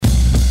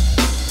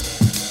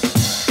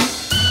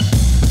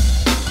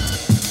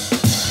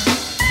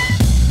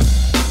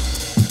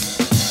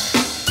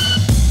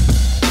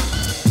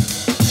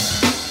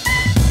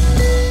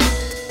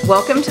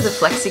Welcome to the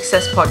Flex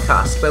Success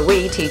Podcast, where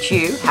we teach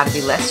you how to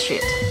be less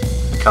shit.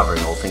 Covering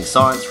all things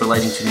science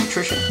relating to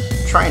nutrition,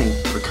 training,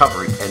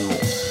 recovery, and more.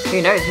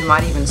 Who knows, we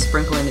might even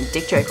sprinkle in a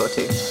dick joke or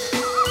two.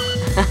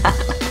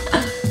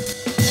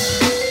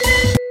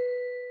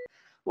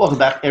 Welcome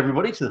back,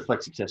 everybody, to the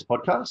Flex Success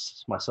Podcast.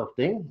 It's myself,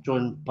 Dean,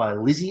 joined by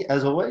Lizzie,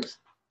 as always.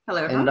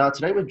 Hello, everyone. And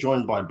today we're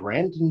joined by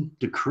Brandon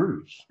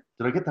DaCruz.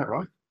 Did I get that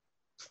right?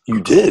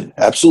 You did.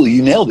 Absolutely.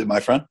 You nailed it, my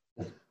friend.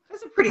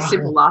 That's a pretty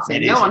simple last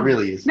name. It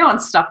really is. No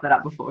one's stuffed that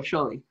up before,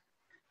 surely.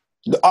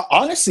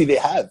 Honestly, they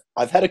have.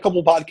 I've had a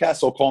couple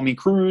podcasts. They'll call me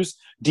Cruz,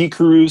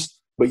 DaCruz,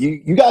 but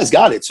you guys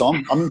got it, so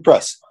I'm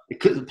impressed.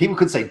 People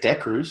could say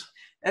DaCruz.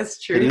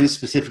 That's true. It is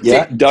specifically.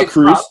 Yeah,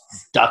 DaCruz.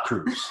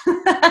 DaCruz.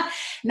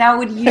 Now,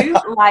 would you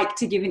like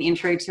to give an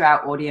intro to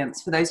our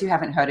audience, for those who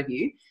haven't heard of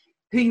you,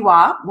 who you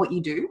are, what you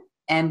do,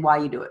 and why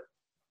you do it?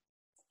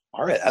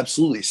 All right,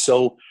 absolutely.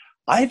 So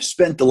I've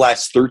spent the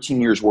last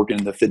 13 years working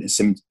in the fitness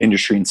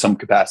industry in some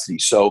capacity.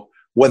 So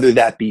whether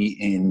that be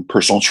in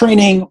personal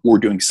training or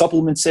doing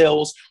supplement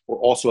sales or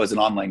also as an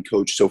online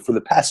coach. So for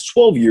the past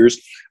 12 years,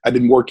 I've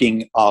been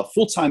working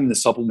full-time in the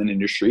supplement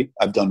industry.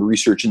 I've done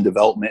research and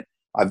development.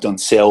 I've done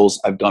sales.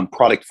 I've done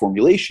product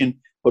formulation.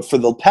 But for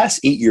the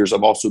past 8 years,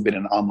 I've also been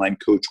an online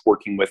coach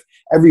working with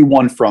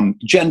everyone from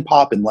Gen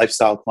Pop and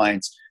lifestyle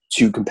clients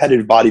to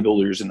competitive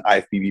bodybuilders and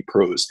IFBB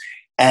pros.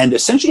 And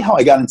essentially how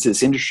I got into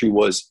this industry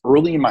was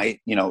early in my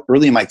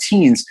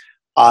teens,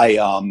 I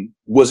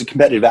was a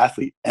competitive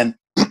athlete, and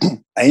I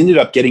ended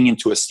up getting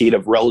into a state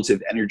of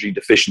relative energy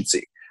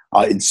deficiency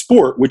in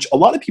sport, which a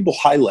lot of people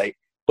highlight,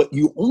 but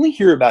you only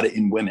hear about it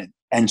in women.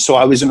 And so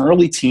I was an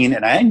early teen,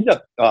 and I ended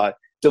up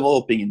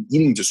developing an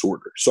eating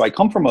disorder. So I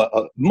come from a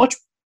much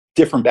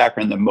different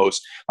background than most.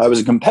 I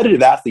was a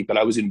competitive athlete, but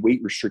I was in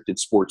weight restricted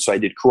sports. So I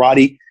did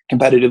karate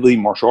competitively,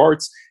 martial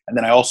arts, and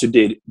then I also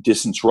did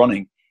distance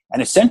running.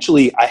 And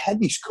essentially, I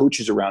had these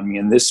coaches around me,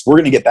 and we're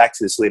going to get back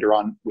to this later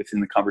on within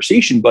the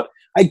conversation, but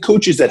I had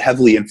coaches that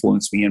heavily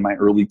influenced me in my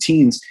early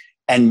teens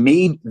and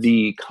made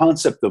the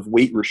concept of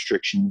weight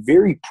restriction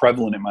very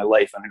prevalent in my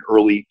life at an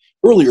early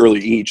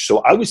age. So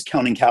I was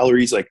counting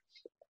calories. Like,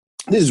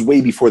 this is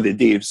way before the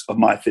days of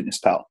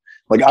MyFitnessPal.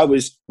 Like, I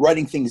was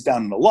writing things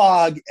down in a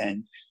log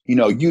and,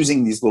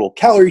 using these little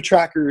calorie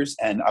trackers,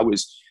 and I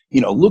was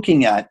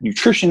looking at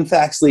nutrition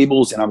facts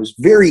labels, and I was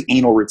very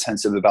anal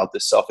retentive about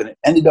this stuff. And it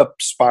ended up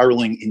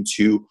spiraling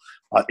into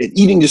an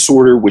eating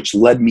disorder, which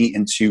led me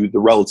into the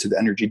relative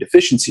energy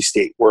deficiency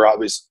state where I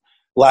was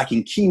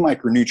lacking key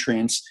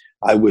micronutrients.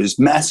 I was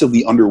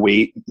massively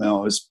underweight. I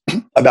was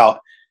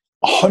about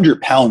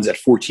 100 pounds at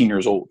 14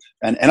 years old.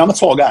 And I'm a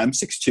tall guy. I'm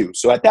 6'2".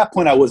 So at that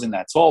point, I wasn't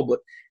that tall, but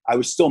I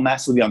was still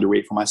massively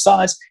underweight for my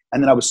size.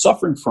 And then I was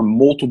suffering from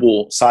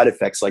multiple side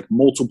effects, like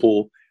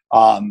multiple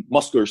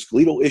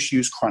musculoskeletal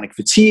issues, chronic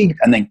fatigue,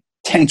 and then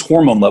tanked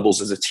hormone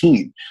levels as a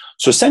teen.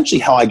 So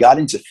essentially how I got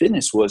into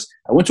fitness was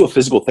I went to a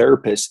physical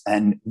therapist,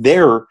 and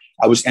there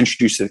I was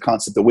introduced to the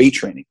concept of weight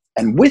training.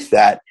 And with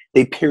that,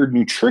 they paired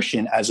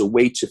nutrition as a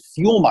way to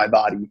fuel my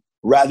body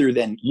rather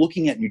than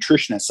looking at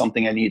nutrition as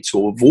something I needed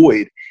to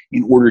avoid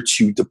in order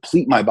to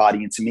deplete my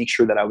body and to make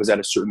sure that I was at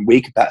a certain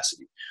weight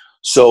capacity.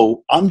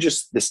 So I'm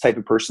just this type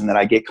of person that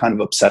I get kind of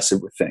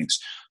obsessive with things.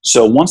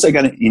 So once I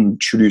got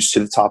introduced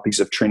to the topics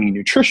of training and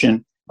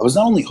nutrition, I was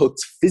not only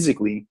hooked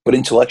physically, but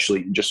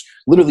intellectually, and just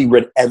literally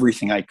read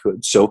everything I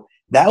could. So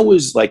that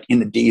was like in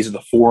the days of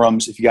the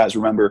forums. If you guys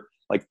remember,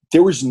 like,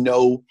 there was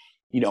no,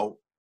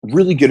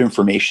 really good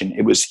information.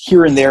 It was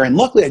here and there. And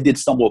luckily I did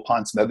stumble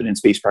upon some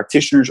evidence-based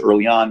practitioners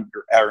early on,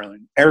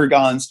 Aaron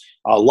Aragons,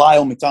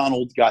 Lyle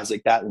McDonald, guys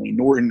like that, Lee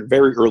Norton,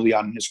 very early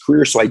on in his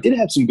career. So I did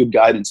have some good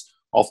guidance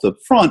off the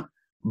front.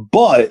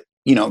 But,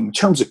 in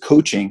terms of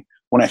coaching,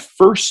 when I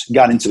first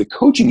got into the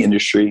coaching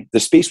industry, the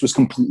space was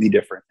completely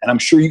different. And I'm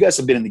sure you guys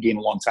have been in the game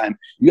a long time.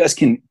 You guys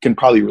can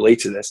probably relate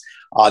to this.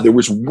 There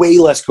was way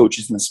less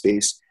coaches in the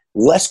space,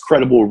 less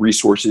credible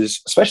resources,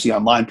 especially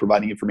online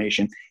providing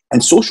information.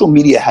 And social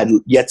media had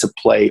yet to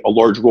play a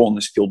large role in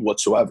this field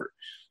whatsoever.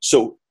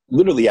 So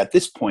literally at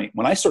this point,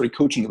 when I started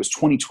coaching, it was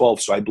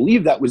 2012. So I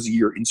believe that was the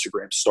year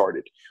Instagram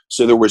started.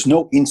 So there was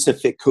no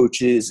InstaFit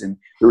coaches and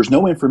there was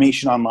no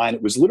information online.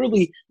 It was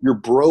literally your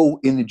bro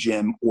in the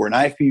gym or an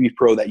IFBB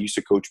pro that used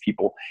to coach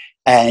people.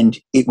 And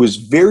it was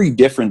very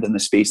different than the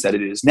space that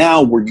it is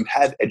now, where you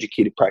have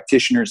educated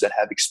practitioners that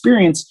have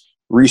experience,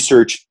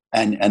 research,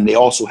 and they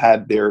also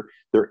have their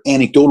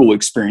anecdotal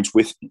experience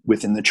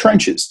within the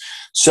trenches.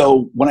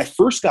 So when I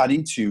first got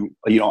into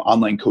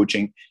online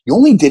coaching, you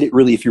only did it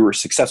really if you were a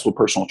successful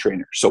personal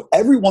trainer. So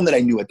everyone that I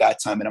knew at that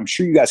time, and I'm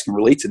sure you guys can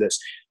relate to this,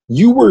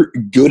 you were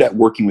good at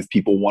working with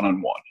people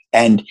one-on-one,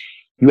 and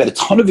you had a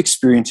ton of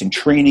experience in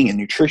training and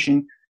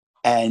nutrition.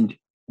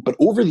 But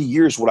over the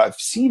years, what I've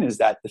seen is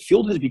that the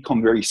field has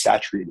become very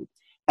saturated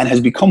and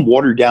has become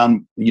watered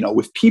down,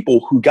 with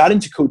people who got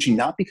into coaching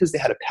not because they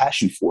had a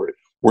passion for it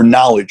or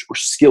knowledge or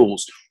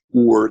skills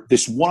or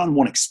this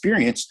one-on-one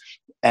experience,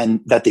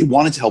 and that they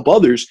wanted to help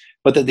others,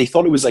 but that they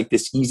thought it was like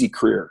this easy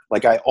career.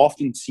 Like I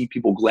often see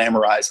people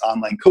glamorize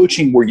online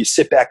coaching where you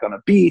sit back on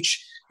a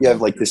beach, you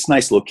have like this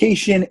nice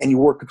location and you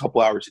work a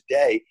couple hours a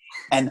day.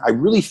 And I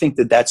really think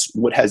that that's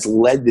what has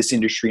led this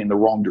industry in the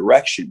wrong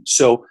direction.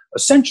 So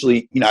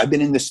essentially, I've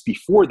been in this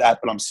before that,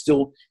 but I'm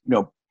still,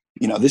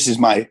 this is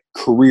my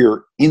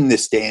career in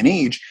this day and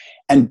age.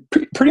 And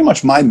pretty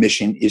much my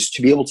mission is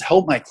to be able to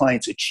help my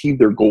clients achieve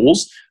their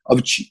goals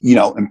of,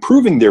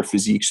 improving their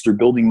physiques through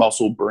building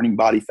muscle, burning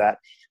body fat,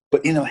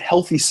 but in a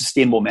healthy,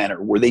 sustainable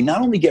manner where they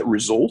not only get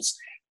results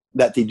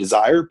that they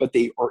desire, but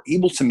they are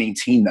able to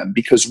maintain them,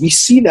 because we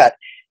see that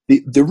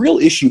the real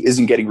issue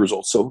isn't getting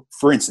results. So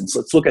for instance,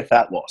 let's look at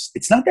fat loss.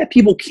 It's not that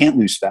people can't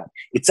lose fat.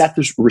 It's that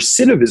the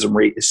recidivism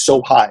rate is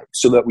so high,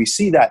 so that we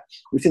see that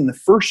within the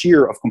first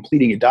year of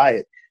completing a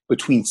diet,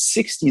 between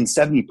 60 and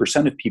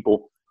 70% of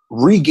people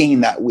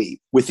regain that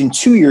weight. Within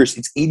 2 years,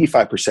 it's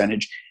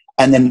 85%.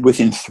 And then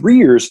within 3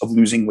 years of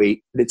losing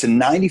weight, it's a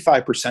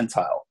 95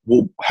 percentile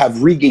will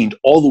have regained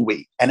all the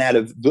weight. And out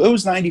of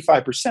those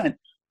 95%,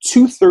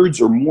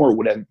 2/3 or more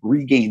would have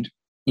regained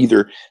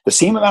either the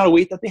same amount of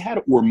weight that they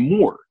had or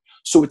more.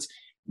 So it's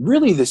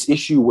really this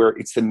issue where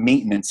it's the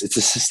maintenance, it's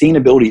the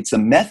sustainability, it's the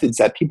methods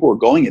that people are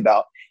going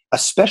about,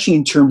 especially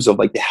in terms of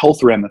like the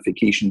health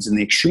ramifications and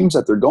the extremes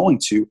that they're going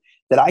to,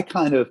 that I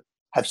kind of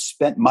have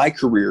spent my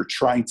career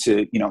trying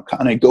to,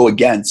 kind of go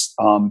against,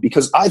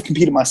 because I've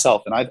competed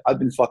myself and I've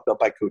been fucked up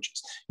by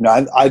coaches.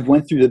 I've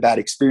went through the bad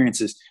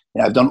experiences,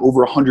 and I've done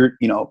over 100,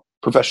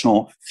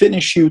 professional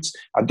fitness shoots.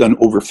 I've done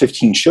over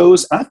 15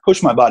 shows, and I've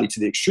pushed my body to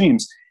the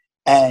extremes.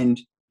 And,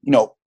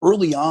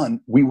 early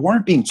on, we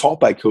weren't being taught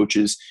by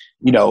coaches,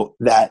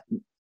 that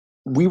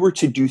we were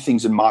to do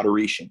things in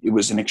moderation. It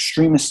was an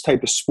extremist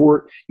type of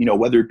sport,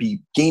 whether it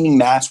be gaining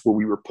mass where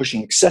we were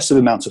pushing excessive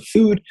amounts of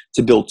food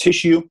to build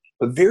tissue.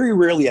 But very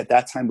rarely at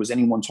that time was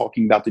anyone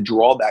talking about the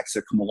drawbacks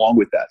that come along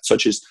with that,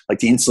 such as like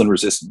the insulin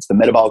resistance, the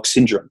metabolic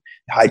syndrome,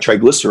 high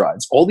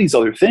triglycerides, all these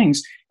other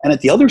things. And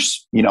at the other,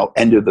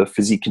 end of the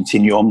physique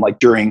continuum, like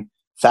during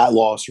fat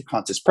loss or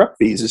contest prep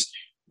phases,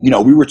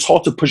 we were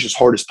taught to push as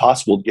hard as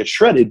possible to get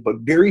shredded, but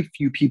very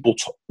few people,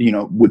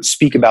 would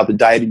speak about the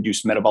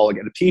diet-induced metabolic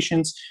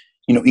adaptations,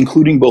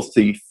 including both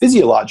the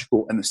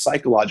physiological and the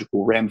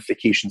psychological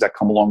ramifications that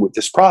come along with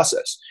this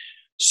process.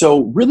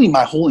 So really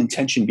my whole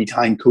intention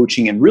behind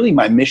coaching, and really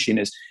my mission,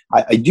 is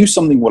I do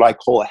something what I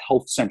call a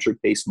health-centric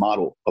based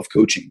model of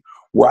coaching,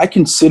 where I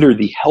consider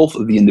the health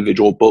of the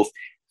individual, both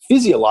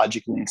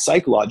physiologically and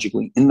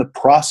psychologically, in the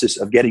process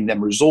of getting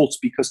them results,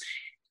 because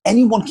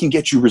anyone can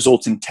get you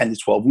results in 10 to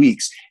 12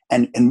 weeks.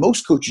 And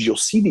most coaches, you'll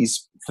see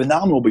these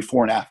phenomenal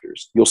before and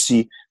afters. You'll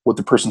see what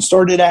the person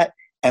started at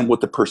and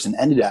what the person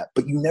ended at,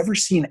 but you never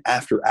see an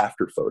after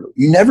photo.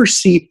 You never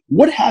see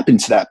what happened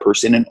to that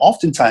person. And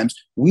oftentimes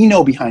we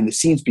know behind the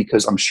scenes,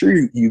 because I'm sure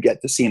you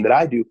get the same that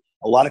I do,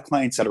 a lot of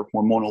clients that are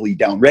hormonally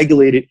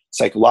downregulated,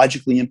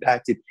 psychologically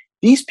impacted.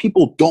 These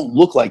people don't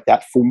look like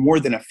that for more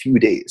than a few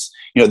days.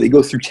 They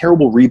go through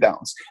terrible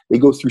rebounds. They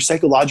go through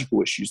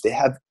psychological issues. They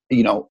have,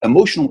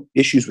 emotional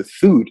issues with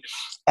food.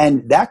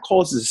 And that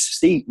causes a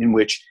state in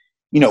which,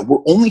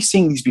 we're only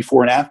seeing these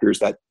before and afters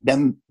that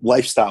them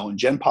lifestyle and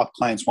Gen Pop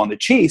clients want to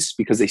chase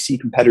because they see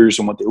competitors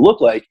and what they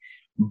look like,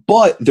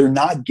 but they're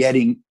not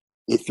getting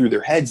it through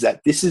their heads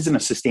that this isn't a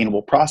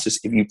sustainable process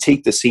if you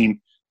take the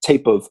same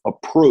type of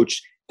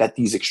approach that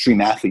these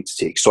extreme athletes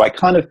take. So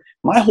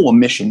my whole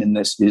mission in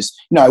this is,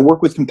 I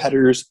work with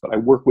competitors, but I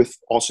work with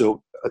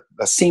also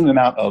a same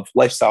amount of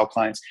lifestyle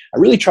clients. I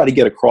really try to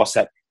get across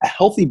that a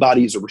healthy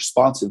body is a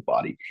responsive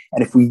body.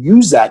 And if we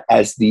use that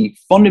as the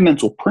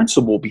fundamental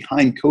principle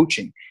behind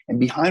coaching and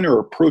behind our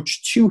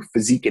approach to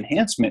physique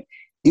enhancement,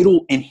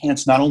 it'll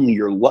enhance not only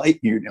your life,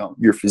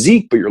 your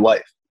physique, but your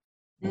life.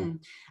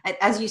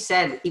 As you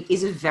said, it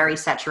is a very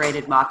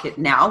saturated market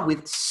now,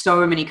 with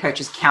so many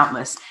coaches,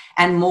 countless,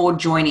 and more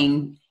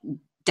joining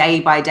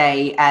day by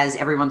day as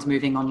everyone's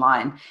moving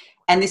online.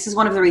 And this is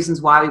one of the reasons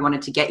why we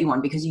wanted to get you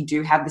on, because you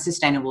do have the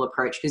sustainable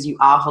approach, because you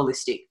are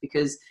holistic,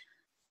 because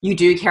you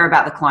do care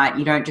about the client.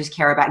 You don't just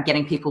care about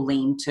getting people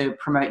lean to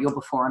promote your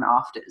before and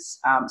afters.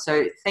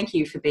 So thank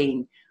you for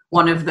being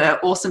one of the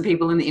awesome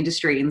people in the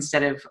industry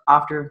instead of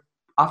after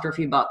a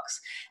few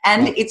bucks.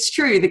 And it's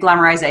true, the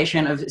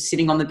glamorization of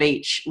sitting on the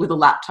beach with a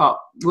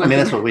laptop.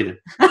 That's what we do.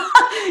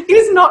 It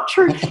is not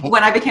true.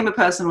 When I became a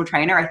personal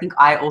trainer, I think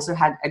I also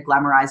had a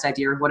glamorized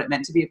idea of what it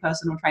meant to be a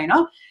personal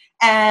trainer,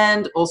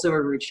 and also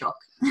a rude shock.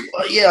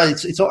 Well, yeah,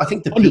 it's I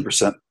think the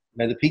 100%.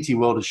 The PT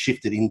world has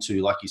shifted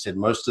into, like you said,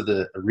 most of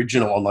the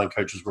original online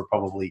coaches were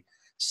probably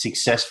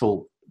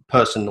successful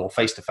person or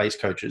face-to-face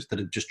coaches that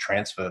have just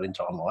transferred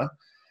into online.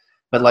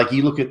 But like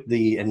you look at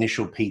the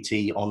initial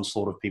PT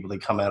onslaught of people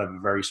that come out of a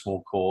very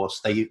small course,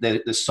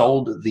 they're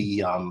sold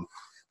the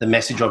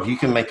message of you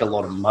can make a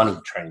lot of money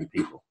training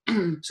people.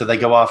 So they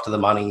go after the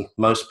money.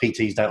 Most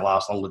PTs don't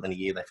last longer than a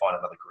year. They find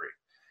another career.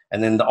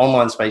 And then the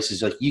online space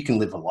is like you can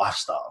live a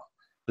lifestyle.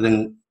 But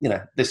then,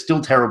 there's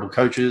still terrible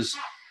coaches.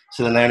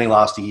 So then they only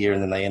last a year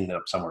and then they end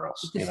up somewhere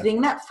else. The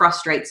thing that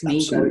frustrates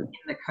me though, in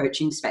the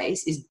coaching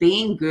space is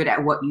being good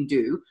at what you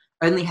do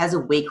only has a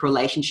weak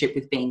relationship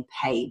with being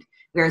paid.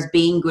 Whereas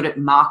being good at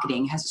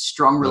marketing has a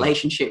strong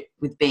relationship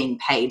with being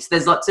paid. So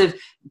there's lots of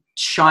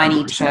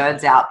shiny 100%.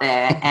 Turds out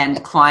there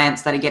and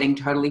clients that are getting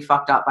totally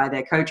fucked up by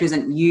their coaches.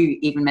 And you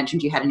even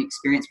mentioned you had an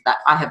experience with that.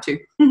 I have too.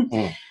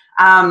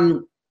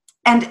 And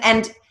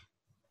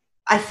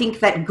I think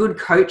that good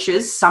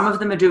coaches, some of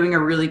them are doing a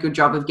really good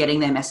job of getting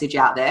their message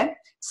out there.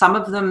 Some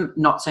of them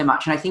not so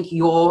much. And I think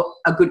you're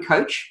a good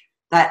coach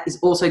that is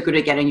also good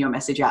at getting your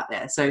message out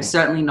there. So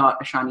certainly not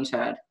a shiny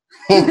turd.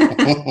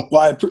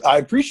 Well, I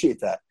appreciate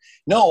that.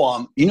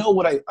 No, you know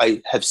what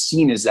I have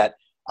seen is that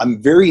I'm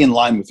very in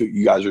line with what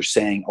you guys are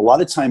saying. A lot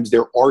of times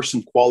there are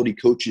some quality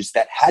coaches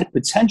that had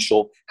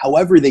potential.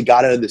 However, they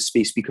got out of the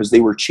space because they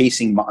were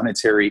chasing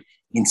monetary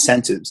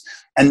incentives.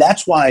 And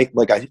that's why,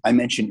 like I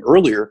mentioned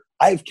earlier,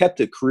 I've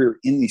kept a career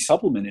in the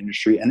supplement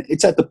industry. And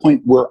it's at the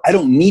point where I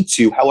don't need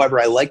to.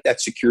 However, I like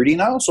that security.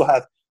 And I also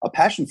have a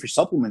passion for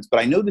supplements. But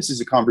I know this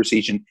is a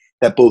conversation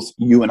that both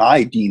you and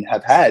I, Dean,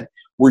 have had,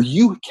 where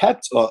you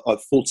kept a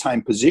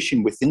full-time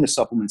position within the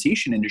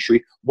supplementation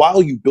industry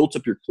while you built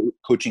up your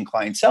coaching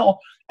clientele.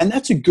 And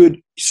that's a good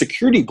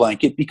security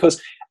blanket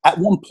because at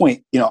one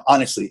point,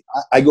 honestly,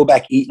 I go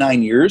back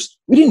 8-9 years,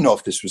 we didn't know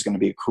if this was going to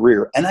be a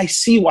career. And I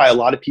see why a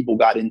lot of people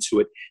got into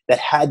it that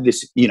had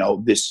this,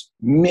 this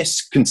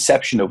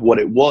misconception of what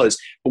it was.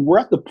 But we're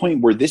at the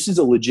point where this is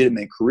a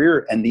legitimate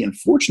career. And the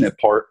unfortunate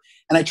part,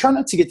 and I try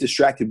not to get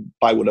distracted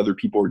by what other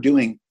people are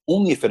doing,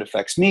 only if it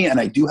affects me. And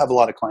I do have a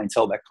lot of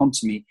clientele that come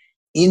to me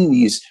in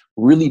these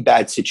really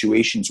bad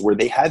situations where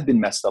they have been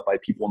messed up by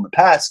people in the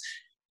past.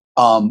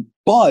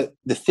 But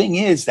the thing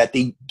is that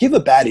they give a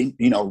bad,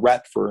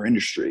 rep for our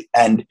industry.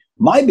 And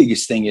my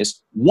biggest thing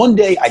is one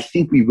day I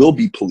think we will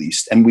be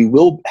policed and we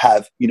will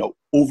have,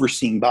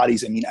 overseeing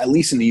bodies. I mean, at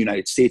least in the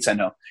United States, I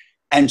know.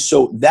 And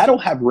so that'll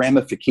have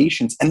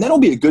ramifications and that'll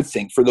be a good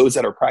thing for those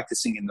that are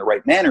practicing in the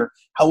right manner.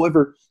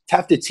 However, to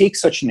have to take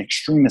such an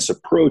extremist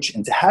approach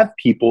and to have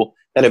people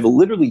that have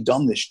literally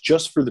done this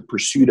just for the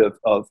pursuit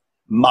of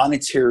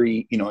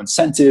monetary,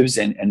 incentives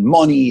and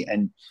money,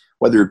 and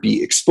whether it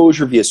be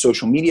exposure via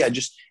social media,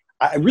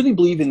 I really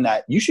believe in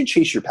that you should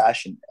chase your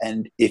passion.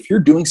 And if you're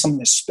doing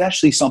something,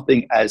 especially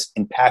something as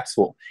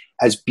impactful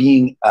as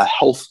being a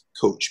health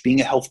coach,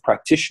 being a health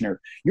practitioner,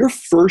 your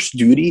first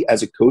duty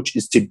as a coach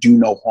is to do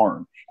no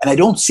harm. And I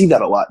don't see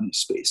that a lot in this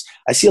space.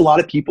 I see a lot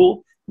of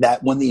people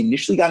that when they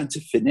initially got into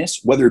fitness,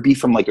 whether it be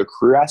from like a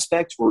career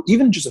aspect or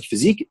even just a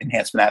physique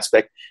enhancement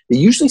aspect, they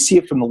usually see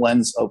it from the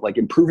lens of like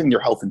improving their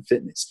health and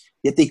fitness.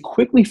 Yet they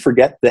quickly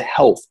forget the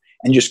health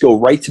and just go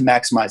right to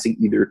maximizing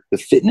either the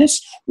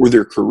fitness or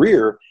their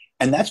career.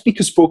 And that's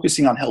because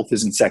focusing on health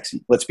isn't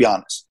sexy. Let's be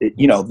honest.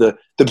 The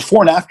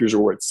before and afters are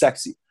where it's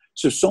sexy.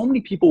 So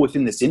many people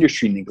within this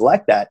industry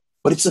neglect that,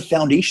 but it's the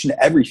foundation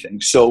to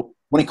everything. So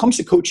when it comes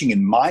to coaching,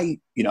 in my,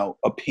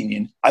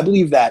 opinion, I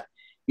believe that,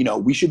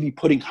 we should be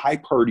putting high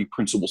priority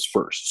principles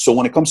first. So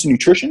when it comes to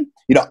nutrition,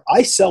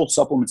 I sell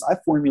supplements.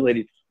 I've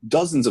formulated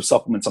dozens of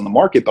supplements on the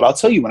market, but I'll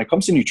tell you, when it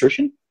comes to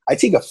nutrition, I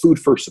take a food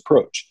first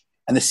approach.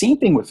 And the same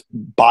thing with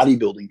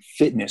bodybuilding,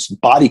 fitness,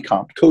 body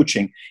comp,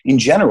 coaching in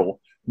general.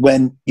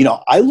 When,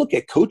 I look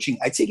at coaching,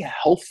 I take a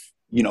health,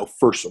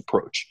 first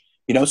approach,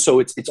 so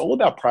it's all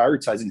about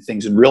prioritizing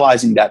things and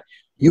realizing that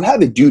you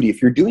have a duty.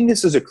 If you're doing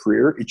this as a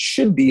career, it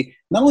should be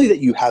not only that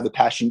you have a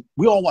passion,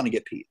 we all want to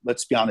get paid.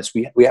 Let's be honest.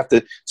 We have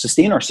to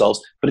sustain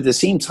ourselves. But at the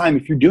same time,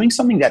 if you're doing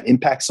something that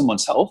impacts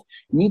someone's health,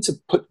 you need to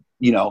put,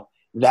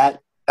 that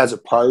as a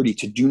priority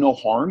to do no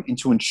harm and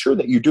to ensure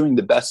that you're doing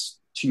the best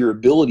to your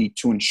ability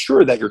to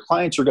ensure that your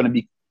clients are going to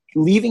be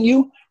leaving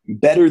you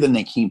better than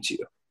they came to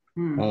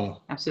you.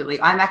 Absolutely.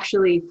 I'm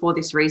actually, for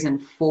this reason,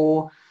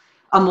 for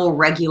a more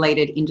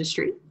regulated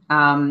industry.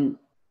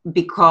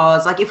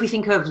 Because like if we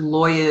think of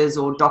lawyers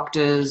or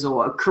doctors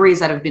or careers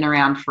that have been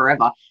around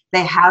forever,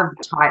 they have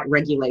tight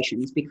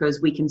regulations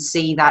because we can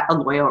see that a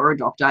lawyer or a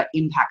doctor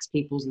impacts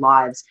people's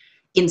lives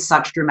in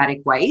such dramatic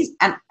ways.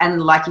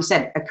 And like you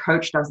said, a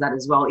coach does that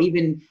as well.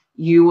 Even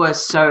you were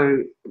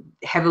so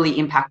heavily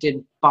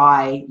impacted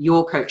by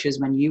your coaches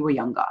when you were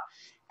younger.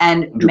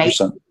 And 100%. Maybe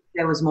if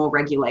there was more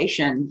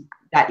regulation,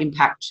 that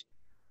impact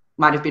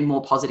might have been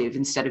more positive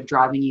instead of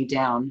driving you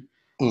down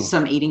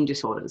some eating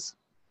disorders.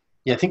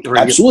 Yeah, I think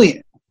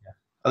absolutely.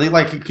 I think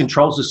like it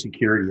controls the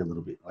security a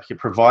little bit. Like it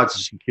provides the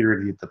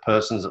security that the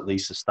person's at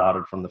least has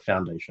started from the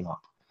foundation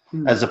up,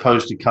 as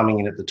opposed to coming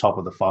in at the top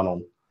of the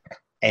funnel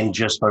and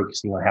just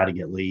focusing on how to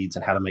get leads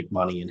and how to make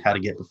money and how to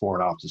get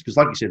before and afters. Because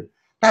like you said,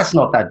 that's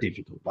not that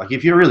difficult. Like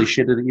if you're really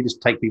shit at it, you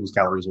just take people's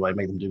calories away,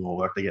 make them do more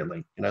work, they get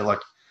lean. Like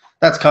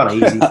that's kind of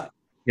easy.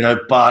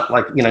 But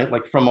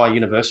like from my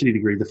university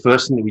degree, the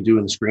first thing that we do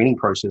in the screening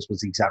process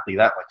was exactly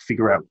that, like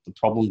figure out what the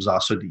problems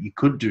are so that you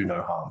could do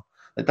no harm.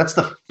 Like that's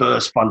the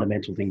first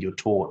fundamental thing you're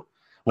taught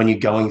when you're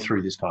going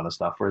through this kind of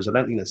stuff. Whereas I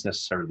don't think that's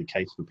necessarily the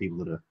case for people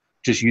that are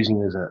just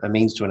using it as a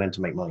means to an end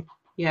to make money.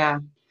 Yeah.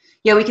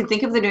 Yeah, we can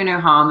think of the do no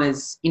harm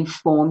as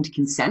informed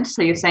consent.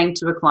 So you're saying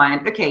to a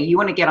client, okay, you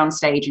want to get on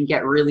stage and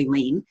get really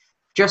lean.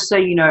 Just so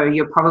you know,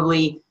 you're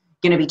probably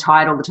going to be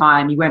tired all the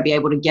time. You won't be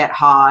able to get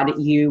hard.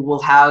 You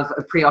will have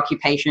a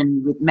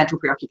preoccupation with mental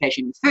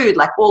preoccupation with food,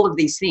 like all of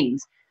these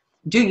things.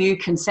 Do you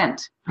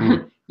consent?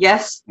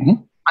 Yes,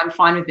 I'm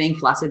fine with being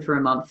flaccid for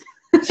a month.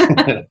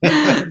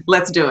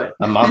 Let's do it.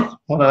 A month?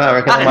 Well, I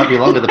reckon it might be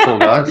longer, the poor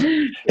guys.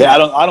 Yeah,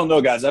 I don't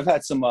know, guys. I've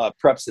had some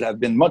preps that have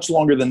been much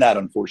longer than that,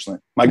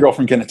 unfortunately. My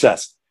girlfriend can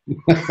attest.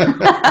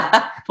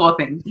 Poor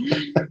thing.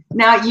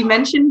 Now, you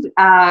mentioned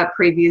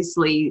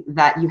previously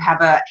that you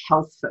have a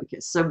health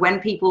focus. So when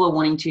people are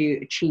wanting to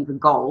achieve a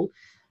goal,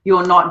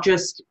 you're not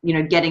just,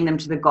 getting them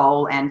to the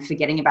goal and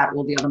forgetting about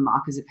all the other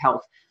markers of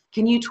health.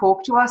 Can you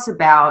talk to us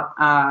about,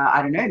 I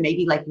don't know,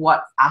 maybe like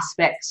what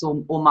aspects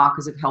or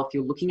markers of health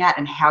you're looking at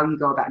and how you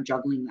go about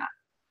juggling that?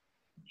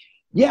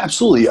 Yeah,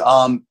 absolutely.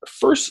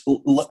 First,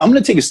 I'm going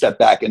to take a step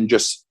back and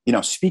just,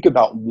 speak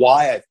about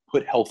why I've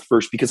put health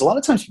first, because a lot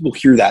of times people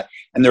hear that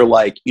and they're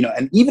like,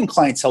 and even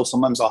clientele,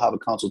 sometimes I'll have a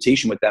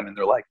consultation with them and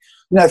they're like,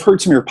 I've heard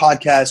some of your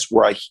podcasts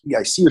where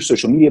I see your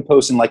social media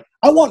posts and like,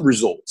 I want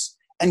results.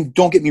 And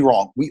don't get me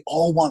wrong, we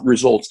all want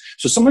results.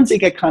 So sometimes they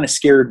get kind of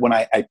scared when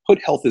I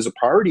put health as a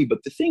priority. But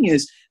the thing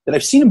is that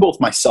I've seen in both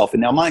myself,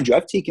 and now mind you,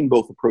 I've taken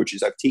both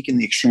approaches. I've taken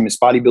the extremist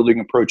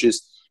bodybuilding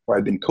approaches where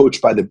I've been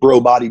coached by the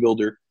bro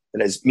bodybuilder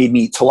that has made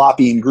me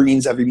tilapia and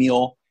greens every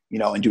meal,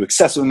 and do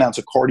excessive amounts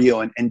of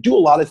cardio and do a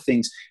lot of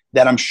things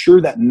that I'm sure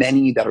that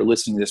many that are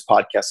listening to this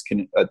podcast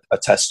can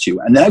attest to.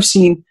 And then I've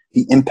seen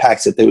the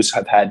impacts that those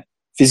have had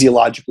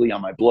physiologically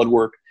on my blood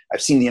work.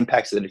 I've seen the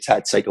impacts that it's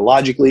had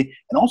psychologically,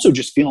 and also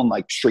just feeling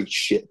like straight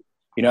shit.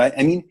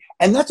 And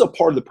that's a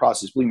part of the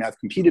process. Believe me, I've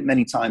competed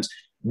many times.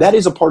 That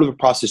is a part of the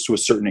process to a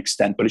certain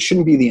extent, but it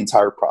shouldn't be the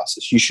entire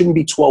process. You shouldn't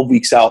be 12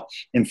 weeks out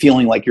and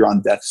feeling like you're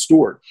on death's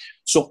door.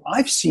 So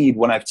I've seen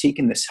when I've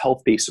taken this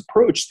health-based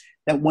approach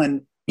that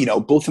when,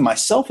 both in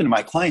myself and in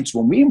my clients,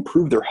 when we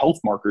improve their health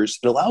markers,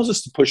 it allows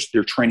us to push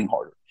their training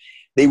harder.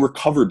 They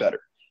recover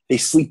better. They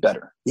sleep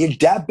better. They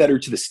adapt better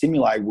to the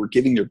stimuli we're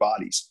giving their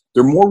bodies.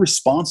 They're more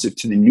responsive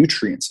to the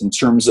nutrients in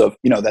terms of,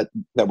 that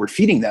we're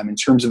feeding them, in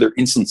terms of their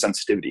insulin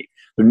sensitivity,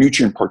 their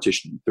nutrient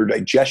partitioning, their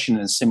digestion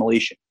and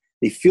assimilation.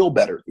 They feel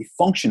better. They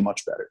function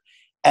much better.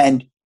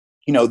 And,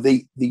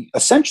 they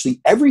essentially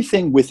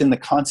everything within the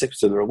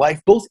context of their life,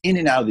 both in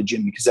and out of the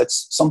gym, because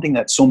that's something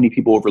that so many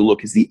people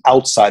overlook, is the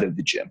outside of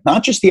the gym,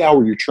 not just the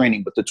hour you're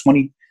training, but the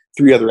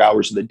 23 other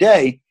hours of the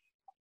day.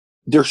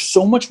 They're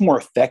so much more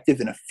effective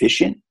and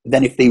efficient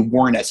than if they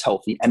weren't as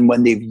healthy and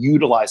when they've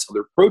utilized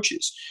other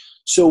approaches.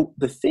 So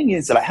the thing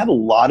is that I have a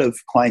lot of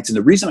clients, and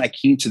the reason I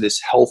came to this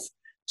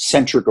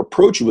health-centric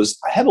approach was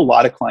I have a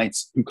lot of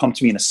clients who come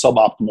to me in a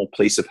suboptimal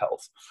place of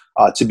health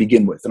to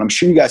begin with, and I'm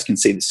sure you guys can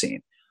say the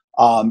same.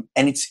 And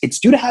it's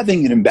due to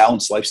having an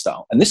imbalanced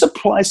lifestyle. And this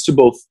applies to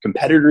both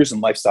competitors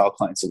and lifestyle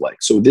clients alike.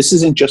 So this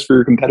isn't just for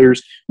your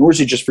competitors, nor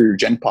is it just for your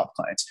Gen Pop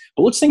clients.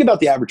 But let's think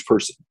about the average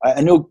person.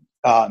 I know,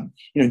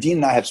 Dean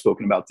and I have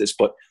spoken about this,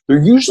 but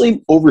they're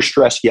usually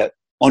overstressed yet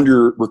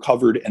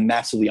under-recovered and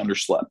massively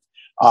underslept.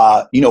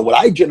 What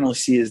I generally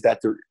see is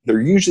that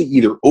they're usually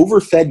either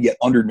overfed yet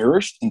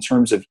undernourished in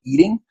terms of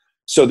eating.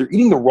 So they're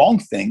eating the wrong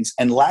things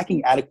and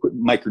lacking adequate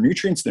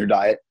micronutrients in their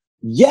diet,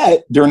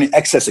 yet they're in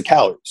excess of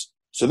calories.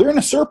 So they're in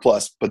a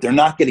surplus, but they're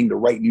not getting the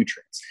right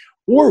nutrients.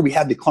 Or we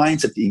have the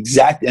clients at the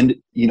exact end,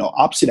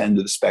 opposite end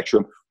of the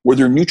spectrum, where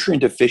they're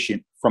nutrient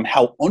deficient from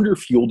how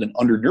underfueled and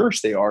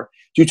undernourished they are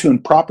due to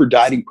improper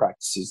dieting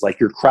practices like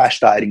your crash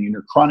dieting and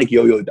your chronic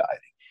yo-yo dieting.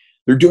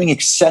 They're doing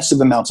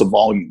excessive amounts of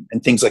volume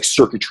and things like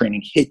circuit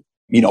training, HIIT,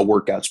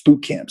 workouts,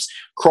 boot camps,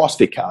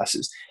 CrossFit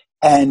classes.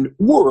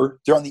 Or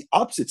they're on the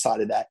opposite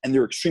side of that and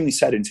they're extremely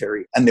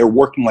sedentary and they're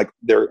working like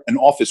they're an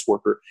office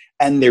worker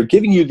and they're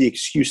giving you the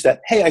excuse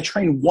that, hey, I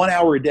train 1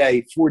 hour a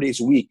day, 4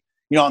 days a week,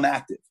 I'm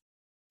active.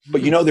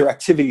 But their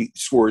activity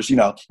scores,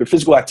 their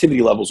physical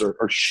activity levels are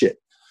shit.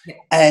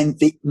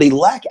 And they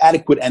lack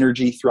adequate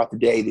energy throughout the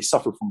day. They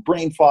suffer from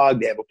brain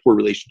fog. They have a poor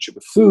relationship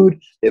with food.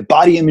 They have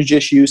body image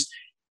issues.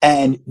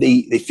 And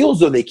they feel as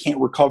though they can't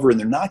recover and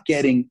they're not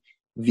getting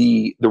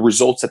the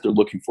results that they're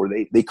looking for.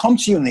 They come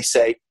to you and they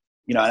say,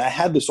 and I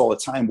have this all the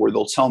time where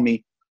they'll tell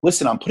me,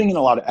 listen, I'm putting in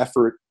a lot of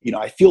effort.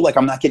 I feel like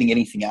I'm not getting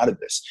anything out of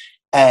this.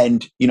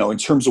 And, in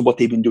terms of what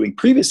they've been doing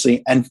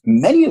previously, and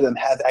many of them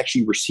have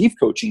actually received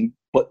coaching,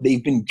 but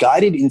they've been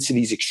guided into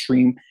these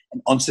extreme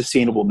and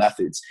unsustainable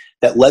methods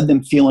that led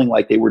them feeling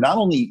like they were not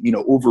only,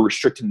 over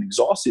restricted and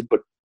exhausted, but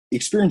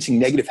experiencing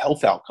negative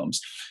health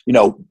outcomes,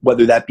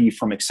 whether that be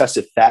from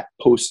excessive fat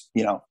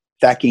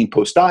gain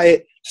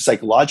post-diet to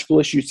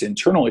psychological issues to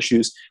internal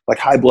issues like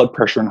high blood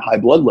pressure and high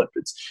blood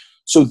lipids.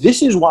 So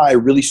this is why I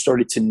really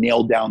started to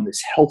nail down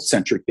this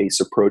health-centric based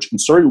approach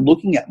and started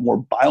looking at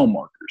more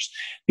biomarkers,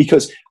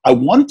 because I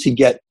wanted to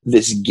get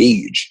this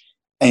gauge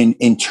and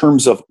in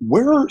terms of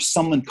where are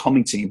someone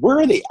coming to me, where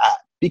are they at?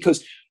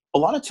 Because a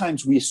lot of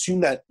times we assume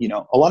that,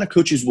 a lot of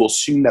coaches will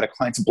assume that a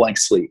client's a blank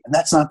slate, and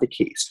that's not the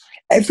case.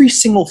 Every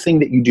single thing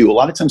that you do, a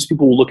lot of times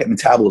people will look at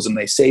metabolism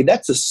and they say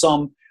that's a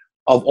sum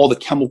of all the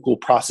chemical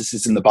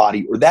processes in the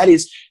body, or that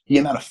is the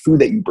amount of food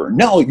that you burn.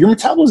 No, your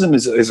metabolism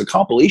is a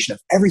compilation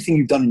of everything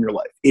you've done in your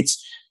life.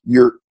 It's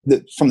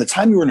from the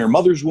time you were in your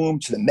mother's womb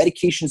to the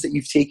medications that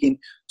you've taken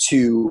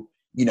to,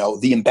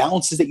 the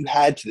imbalances that you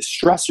had, to the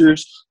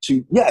stressors,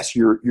 to, yes,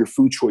 your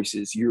food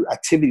choices, your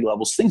activity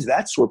levels, things of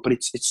that sort. But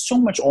it's so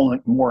much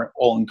more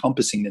all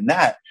encompassing than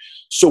that.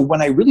 So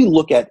when I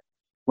look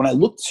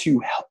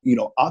to,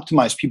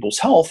 optimize people's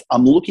health,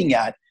 I'm looking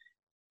at,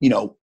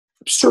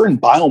 certain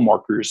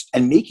biomarkers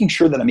and making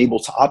sure that I'm able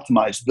to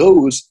optimize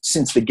those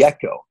since the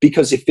get-go.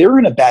 Because if they're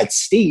in a bad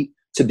state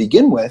to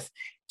begin with,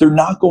 they're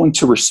not going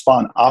to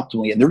respond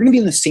optimally. And they're going to be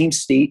in the same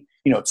state,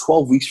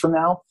 12 weeks from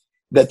now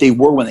that they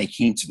were when they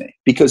came to me.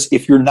 Because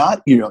if you're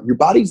not, your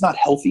body's not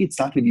healthy, it's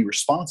not going to be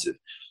responsive.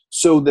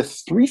 So the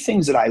three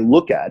things that I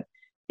look at,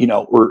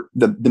 or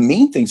the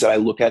main things that I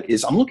look at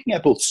is I'm looking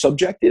at both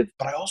subjective,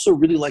 but I also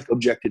really like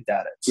objective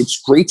data.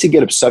 It's great to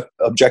get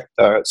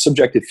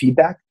subjective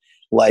feedback,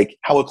 like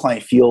how a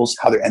client feels,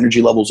 how their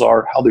energy levels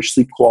are, how their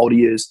sleep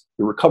quality is,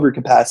 their recovery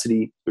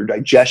capacity, their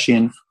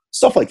digestion,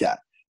 stuff like that.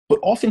 But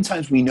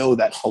oftentimes we know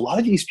that a lot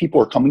of these people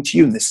are coming to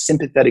you in this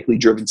sympathetically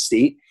driven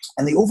state,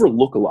 and they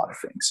overlook a lot of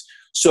things.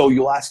 So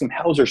you'll ask them,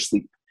 how's their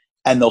sleep?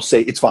 And they'll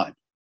say, it's fine.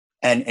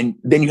 And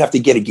then you have to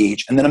get a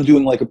gauge. And then I'm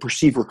doing like a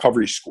perceived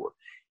recovery score.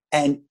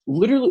 And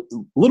literally,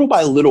 little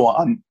by little,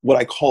 I'm what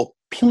I call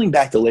peeling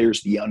back the layers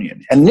of the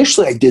onion. And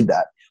initially I did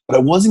that, but I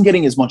wasn't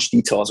getting as much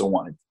detail as I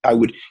wanted. I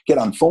would get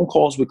on phone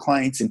calls with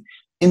clients, and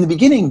in the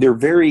beginning, they're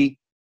very,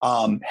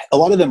 a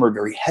lot of them are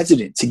very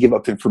hesitant to give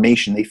up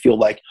information. They feel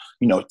like,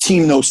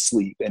 team no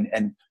sleep, and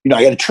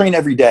I got to train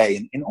every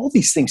day, and all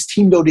these things,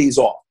 team no days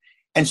off.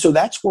 And so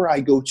that's where I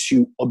go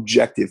to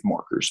objective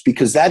markers,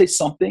 because that is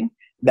something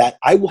that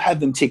I will have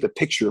them take a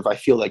picture if I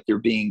feel like they're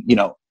being,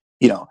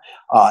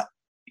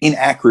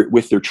 inaccurate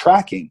with their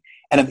tracking.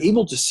 And I'm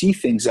able to see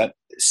things that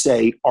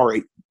say, all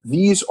right,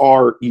 these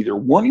are either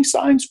warning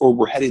signs or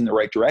we're heading in the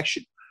right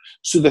direction.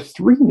 So the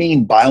three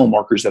main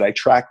biomarkers that I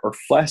track are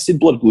fasted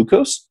blood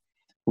glucose,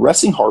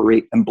 resting heart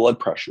rate, and blood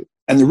pressure.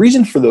 And the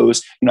reason for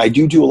those, I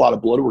do a lot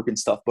of blood work and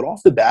stuff, but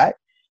off the bat,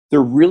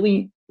 they're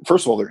really,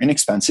 first of all, they're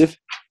inexpensive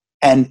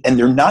and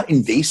they're not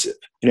invasive.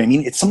 You know what I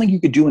mean? It's something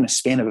you could do in a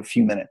span of a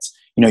few minutes.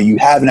 You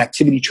have an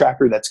activity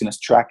tracker that's going to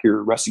track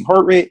your resting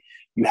heart rate.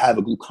 You have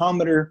a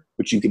glucometer,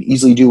 which you can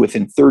easily do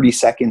within 30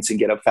 seconds and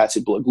get a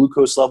fasted blood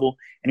glucose level.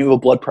 And you have a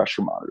blood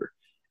pressure monitor.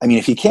 I mean,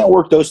 if you can't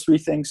work those three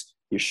things,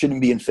 you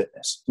shouldn't be in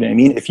fitness. You know what I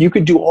mean? If you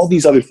could do all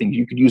these other things,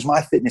 you could use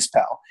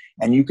MyFitnessPal,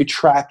 and you could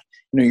track,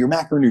 your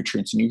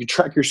macronutrients, and you could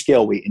track your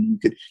scale weight, and you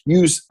could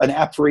use an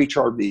app for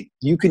HRV.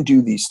 You can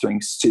do these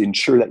things to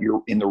ensure that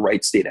you're in the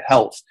right state of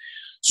health.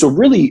 So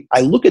really, I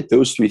look at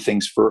those three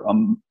things for,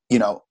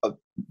 a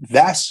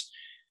vast,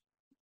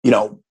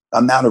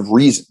 amount of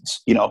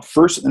reasons.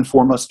 First and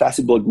foremost,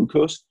 fasted blood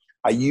glucose.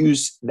 I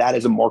use that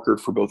as a marker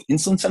for both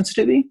insulin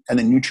sensitivity and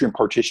then nutrient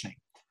partitioning,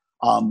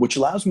 which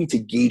allows me to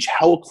gauge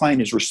how a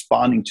client is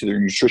responding to their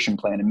nutrition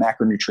plan and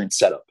macronutrient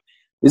setup.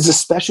 This is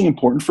especially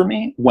important for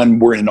me when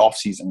we're in an off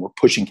season, we're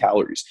pushing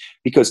calories,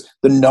 because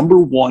the number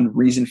one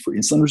reason for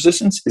insulin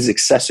resistance is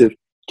excessive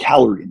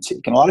calorie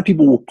intake. And a lot of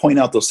people will point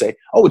out, they'll say,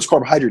 oh, it's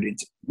carbohydrate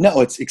intake.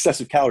 No, it's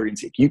excessive calorie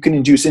intake. You can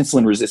induce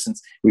insulin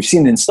resistance. We've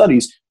seen it in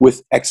studies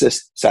with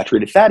excess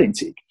saturated fat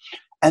intake.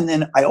 And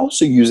then I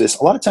also use this.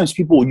 A lot of times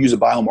people will use a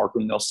biomarker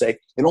and they'll say,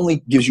 it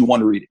only gives you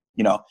one reading.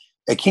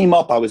 It came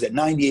up, I was at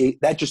 98.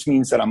 That just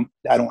means that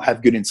I don't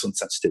have good insulin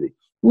sensitivity.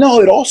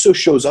 No, it also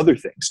shows other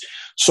things.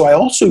 So I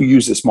also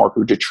use this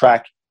marker to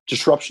track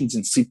disruptions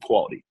in sleep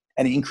quality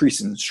and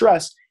increases in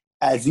stress,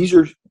 as these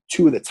are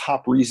two of the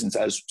top reasons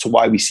as to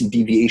why we see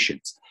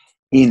deviations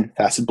in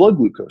fasted blood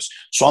glucose.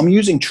 So I'm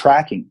using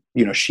tracking,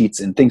 sheets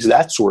and things of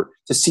that sort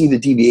to see the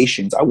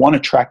deviations. I want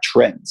to track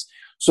trends.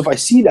 So if I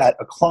see that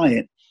a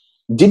client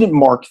didn't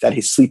mark that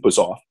his sleep was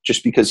off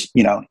just because,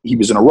 he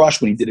was in a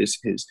rush when he did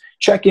his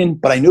check-in,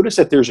 but I noticed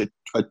that there's a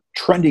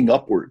trending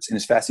upwards in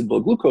his fasted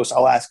blood glucose,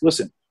 I'll ask,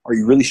 listen, are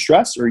you really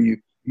stressed, or are you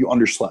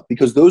underslept?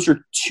 Because those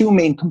are two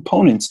main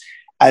components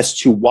as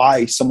to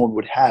why someone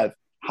would have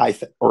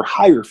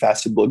higher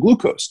fasted blood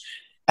glucose.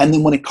 And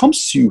then when it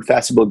comes to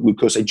fasted blood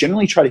glucose, I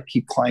generally try to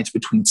keep clients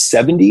between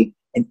 70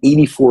 and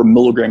 84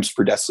 milligrams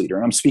per deciliter.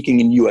 And I'm speaking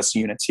in US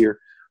units here.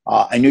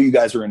 I know you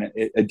guys are in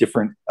a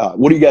different,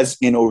 what are you guys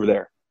in over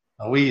there?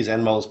 We use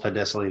nmoles per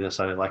deciliter.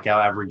 So like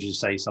our average is,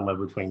 say, somewhere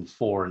between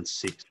 4 and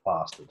 6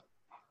 fasted.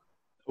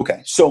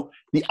 Okay. So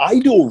the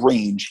ideal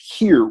range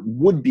here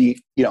would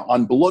be,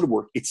 on blood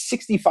work, it's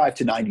 65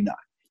 to 99.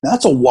 Now,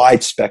 that's a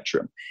wide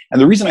spectrum. And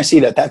the reason I say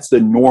that, that's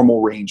the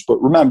normal range.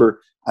 But remember,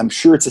 I'm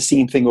sure it's the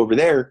same thing over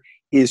there,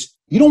 is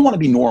you don't want to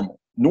be normal.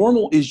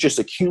 Normal is just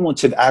a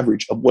cumulative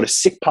average of what a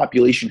sick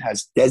population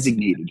has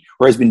designated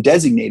or has been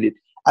designated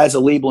as a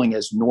labeling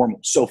as normal.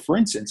 So for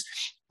instance,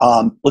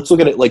 let's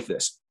look at it like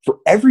this. For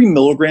every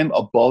milligram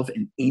above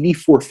an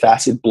 84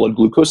 fasted blood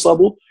glucose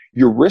level,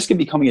 your risk of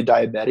becoming a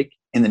diabetic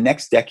in the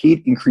next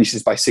decade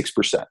increases by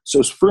 6%.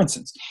 So for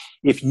instance,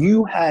 if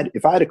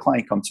I had a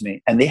client come to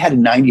me and they had a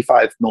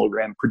 95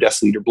 milligram per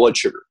deciliter blood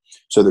sugar,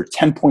 so they're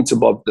 10 points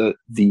above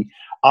the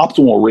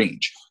optimal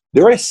range,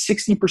 they're at a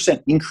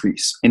 60%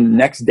 increase in the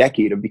next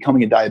decade of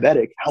becoming a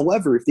diabetic.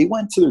 However, if they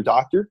went to their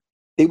doctor,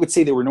 they would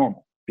say they were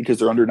normal because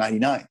they're under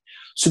 99.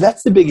 So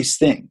that's the biggest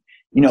thing.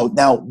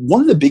 Now,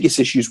 one of the biggest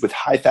issues with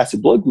high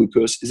fasted blood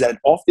glucose is that it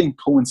often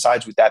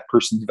coincides with that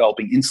person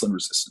developing insulin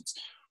resistance,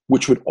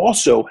 which would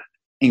also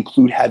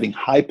include having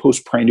high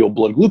postprandial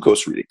blood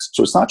glucose readings.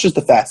 So it's not just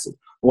the fasted.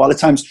 A lot of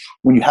times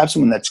when you have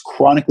someone that's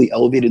chronically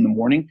elevated in the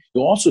morning,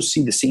 you'll also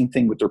see the same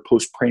thing with their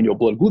postprandial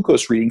blood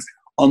glucose readings,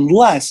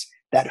 unless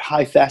that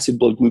high fasted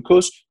blood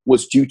glucose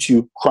was due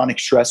to chronic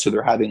stress. So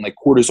they're having like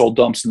cortisol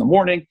dumps in the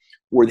morning,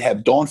 or they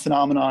have dawn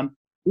phenomenon,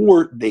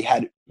 or they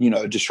had,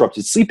 a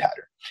disrupted sleep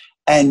pattern.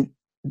 And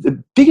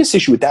the biggest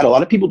issue with that, a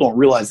lot of people don't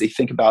realize, they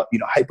think about,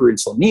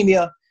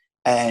 hyperinsulinemia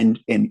and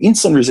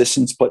insulin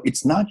resistance, but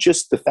it's not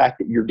just the fact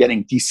that you're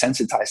getting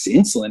desensitized to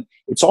insulin.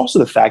 It's also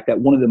the fact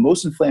that one of the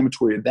most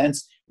inflammatory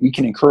events we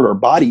can incur in our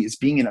body is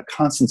being in a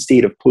constant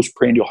state of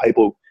postprandial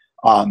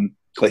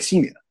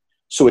hypoglycemia.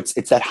 So it's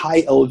that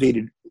high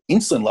elevated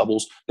insulin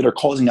levels that are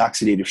causing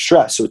oxidative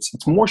stress. So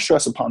it's more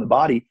stress upon the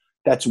body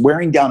that's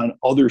wearing down on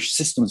other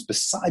systems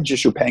besides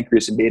just your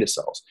pancreas and beta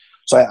cells.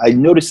 So I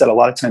noticed that a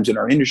lot of times in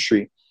our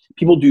industry,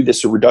 people do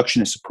this a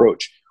reductionist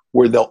approach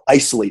where they'll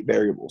isolate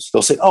variables.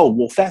 They'll say, oh,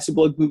 well, fasted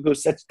blood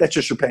glucose, that's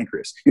just your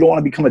pancreas. You don't want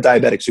to become a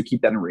diabetic, so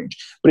keep that in range.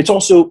 But it's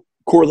also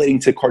correlating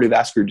to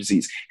cardiovascular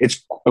disease.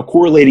 It's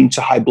correlating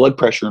to high blood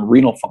pressure and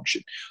renal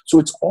function. So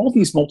it's all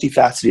these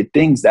multifaceted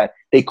things that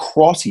they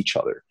cross each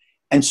other.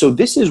 And so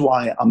this is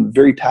why I'm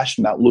very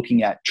passionate about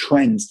looking at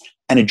trends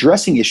and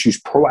addressing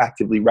issues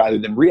proactively rather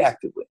than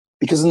reactively.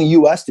 Because in the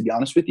US, to be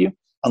honest with you,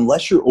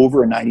 unless you're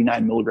over a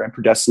 99 milligram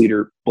per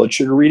deciliter blood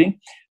sugar reading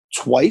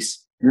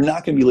twice, you're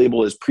not going to be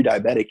labeled as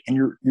pre-diabetic, and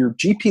your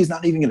GP is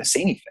not even going to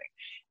say anything.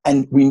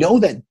 And we know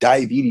that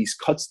diabetes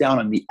cuts down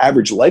on the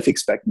average life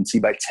expectancy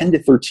by 10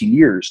 to 13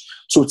 years.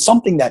 So it's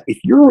something that if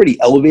you're already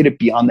elevated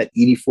beyond that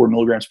 84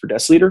 milligrams per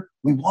deciliter,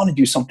 we want to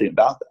do something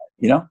about that,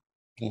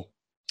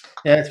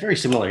 Yeah, it's very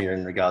similar here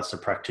in regards to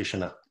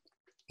practitioner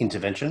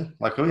intervention.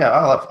 Like,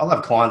 I'll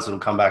have clients that will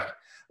come back.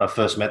 I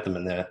first met them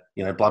and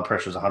their blood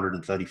pressure is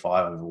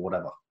 135 or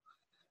whatever.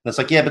 And it's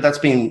like, yeah, but that's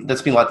been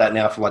like that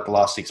now for like the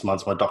last 6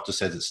 months. My doctor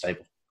says it's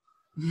stable.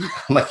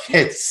 Like,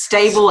 it's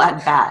stable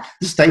at bad.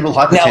 Stable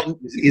hypertension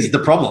is the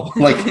problem.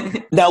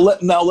 Like, now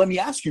let me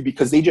ask you,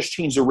 because they just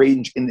changed the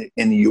range in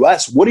the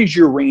US. What is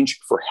your range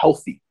for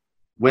healthy?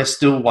 We're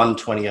still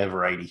 120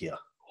 over 80 here.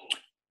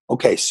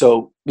 Okay,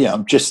 so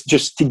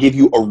just to give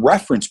you a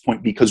reference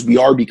point, because we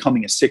are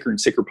becoming a sicker and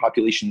sicker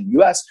population in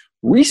the US,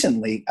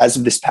 recently, as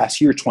of this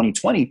past year,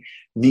 2020,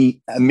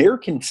 the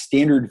American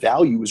standard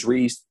value was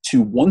raised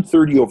to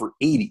 130 over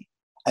 80.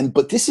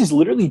 But this is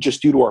literally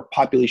just due to our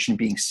population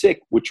being sick,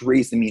 which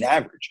raised the mean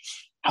average.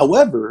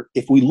 However,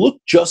 if we look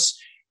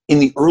just in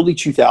the early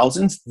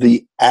 2000s,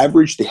 the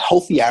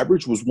healthy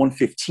average was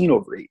 115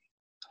 over 80.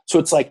 So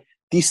it's like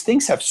these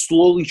things have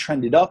slowly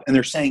trended up, and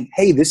they're saying,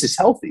 hey, this is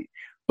healthy.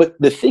 But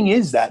the thing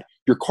is that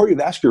your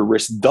cardiovascular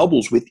risk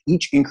doubles with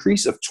each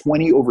increase of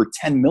 20 over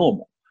 10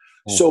 millimole.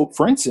 So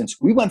for instance,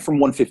 we went from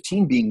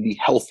 115 being the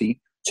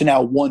healthy to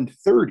now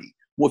 130.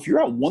 Well, if you're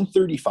at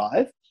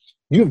 135,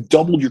 you have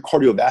doubled your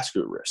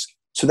cardiovascular risk.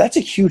 So that's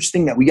a huge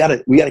thing that we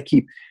gotta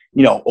keep,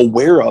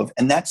 aware of.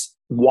 And that's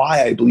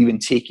why I believe in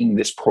taking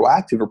this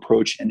proactive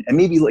approach and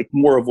maybe like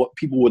more of what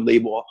people would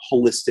label a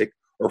holistic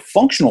or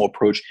functional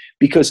approach,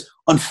 because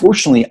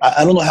unfortunately,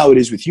 I don't know how it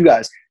is with you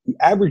guys. The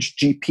average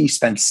GP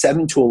spends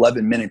 7 to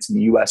 11 minutes in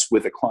the US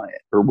with a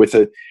client or with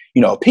a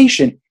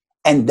patient.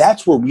 And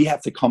that's where we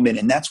have to come in.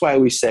 And that's why I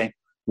always say,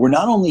 we're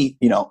not only,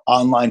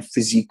 online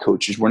physique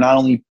coaches, we're not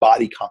only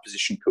body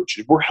composition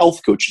coaches, we're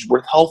health coaches,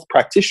 we're health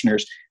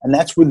practitioners. And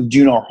that's where the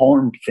do no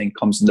harm thing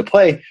comes into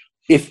play.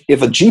 If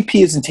a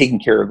GP isn't taking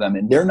care of them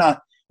and they're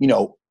not,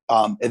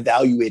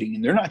 evaluating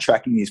and they're not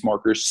tracking these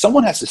markers,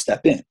 someone has to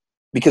step in.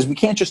 Because we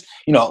can't just,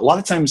 a lot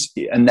of times,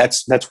 and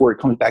that's where it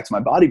comes back to my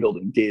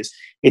bodybuilding days.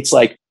 It's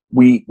like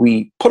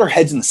we put our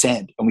heads in the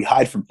sand and we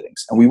hide from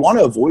things and we want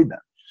to avoid them.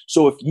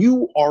 So if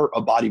you are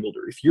a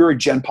bodybuilder, if you're a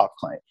Gen Pop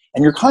client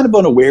and you're kind of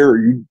unaware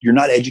or you're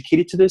not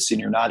educated to this and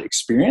you're not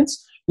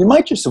experienced, you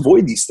might just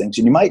avoid these things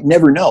and you might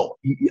never know.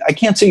 I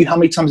can't tell you how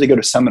many times I go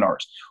to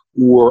seminars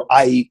or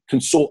I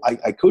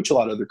coach a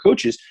lot of other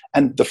coaches,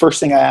 and the first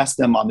thing I ask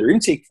them on their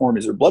intake form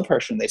is their blood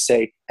pressure, and they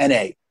say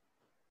NA.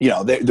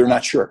 They're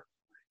not sure.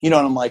 And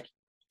I'm like,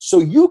 so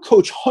you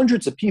coach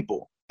hundreds of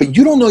people, but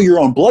you don't know your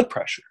own blood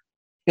pressure.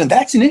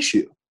 That's an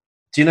issue.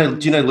 Do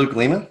you know Luke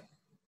Lehman?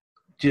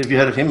 Have you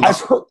heard of him?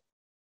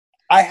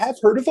 I have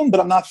heard of him, but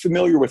I'm not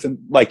familiar with him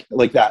like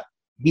that.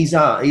 He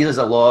does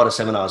a lot of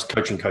seminars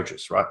coaching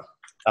coaches, right?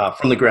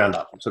 From the ground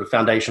up, sort of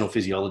foundational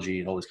physiology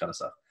and all this kind of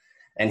stuff.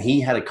 And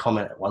he had a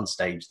comment at one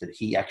stage that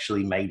he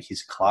actually made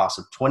his class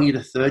of 20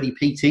 to 30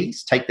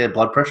 PTs take their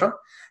blood pressure.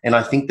 And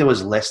I think there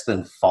was less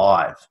than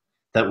 5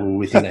 that were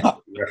within a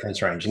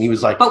reference range. And he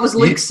was like, but was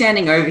Luke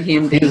standing over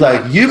him? He was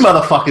like, you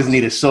motherfuckers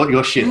need to sort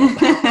your shit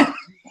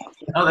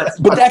out.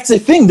 But that's the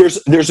thing.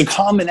 There's a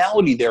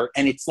commonality there.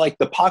 And it's like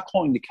the pot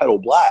calling the kettle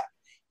black.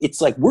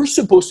 It's like we're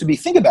supposed to be,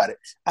 think about it.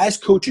 As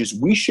coaches,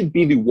 we should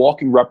be the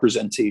walking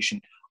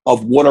representation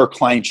of what our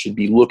clients should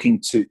be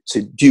looking to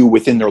do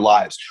within their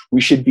lives. We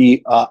should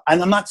be,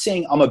 and I'm not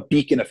saying I'm a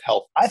beacon of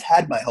health. I've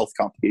had my health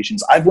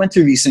complications. I've went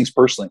through these things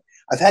personally.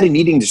 I've had an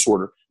eating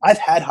disorder. I've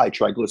had high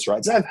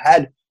triglycerides. I've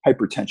had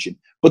hypertension.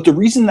 But the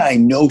reason that I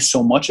know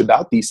so much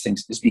about these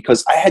things is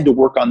because I had to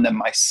work on them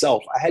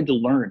myself. I had to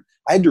learn.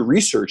 I had to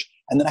research.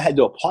 And then I had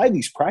to apply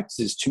these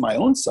practices to my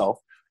own self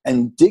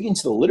and dig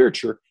into the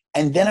literature.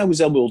 And then I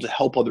was able to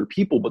help other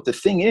people. But the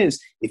thing is,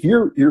 if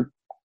you're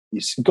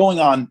going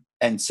on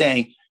and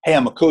saying, hey,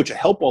 I'm a coach, I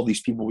help all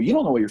these people, but you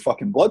don't know what your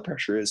fucking blood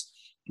pressure is,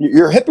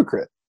 you're a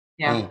hypocrite.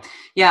 Yeah.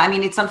 Yeah. I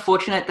mean, it's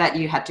unfortunate that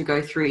you had to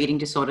go through eating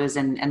disorders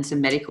and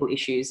some medical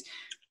issues,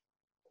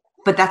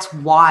 but that's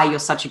why you're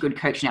such a good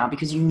coach now,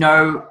 because you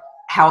know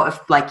how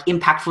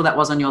impactful that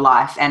was on your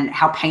life and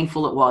how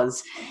painful it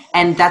was.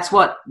 And that's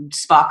what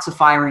sparks a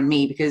fire in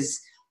me, because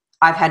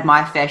I've had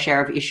my fair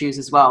share of issues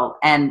as well.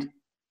 And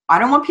I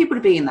don't want people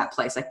to be in that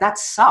place. Like, that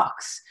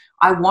sucks.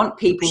 I want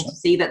people to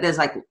see that there's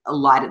like a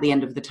light at the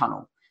end of the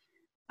tunnel.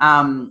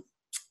 And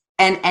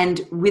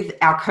with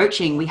our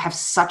coaching, we have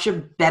such a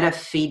better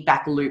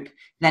feedback loop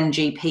than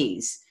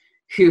GPs,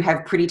 who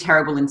have pretty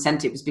terrible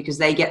incentives because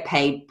they get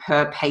paid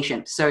per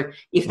patient. So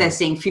if they're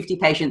seeing 50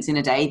 patients in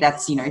a day,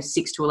 that's,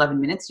 6 to 11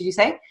 minutes, did you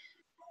say?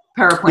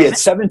 Per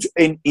appointment?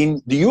 Yeah,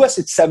 in the US,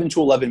 it's 7 to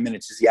 11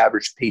 minutes is the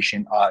average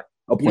patient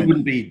appointment. It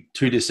wouldn't be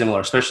too dissimilar,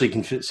 especially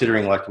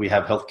considering like we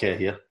have healthcare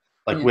here.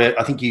 Like where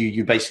I think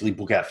you basically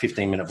book out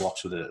 15-minute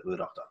blocks with a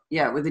doctor.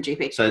 Yeah, with a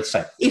GP. So it's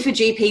safe. If a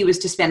GP was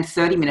to spend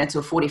 30 minutes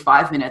or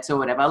 45 minutes or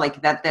whatever,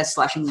 like that, they're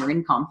slashing their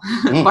income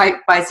by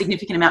a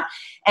significant amount.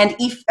 And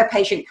if a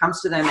patient comes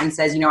to them and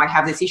says, I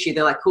have this issue,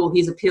 they're like, cool,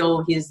 here's a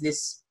pill, here's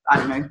this, I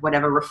don't know,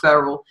 whatever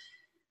referral.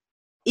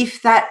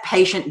 If that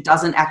patient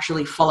doesn't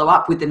actually follow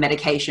up with the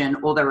medication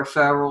or the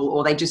referral,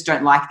 or they just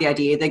don't like the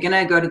idea, they're going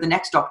to go to the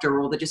next doctor,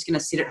 or they're just going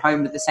to sit at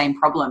home with the same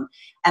problem.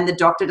 And the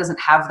doctor doesn't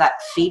have that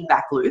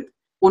feedback loop,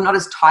 or not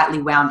as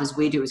tightly wound as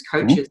we do as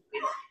coaches,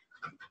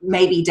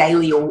 maybe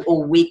daily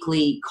or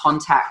weekly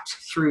contact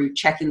through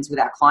check-ins with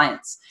our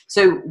clients.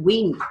 So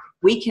we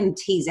can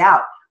tease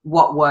out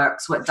what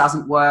works, what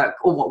doesn't work,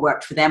 or what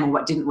worked for them or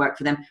what didn't work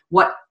for them,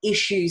 what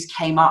issues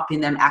came up in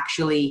them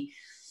actually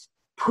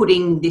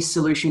putting this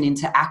solution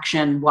into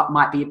action, what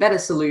might be a better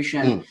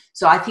solution.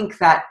 So I think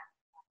that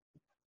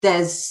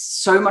there's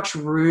so much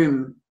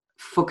room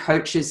for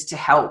coaches to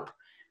help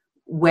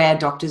where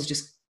doctors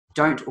just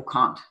don't or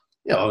can't.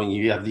 Yeah, I mean,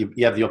 you have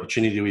the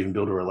opportunity to even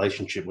build a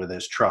relationship where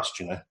there's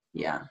trust,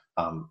 Yeah.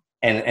 And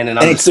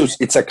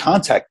it's a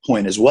contact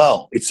point as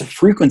well. It's the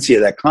frequency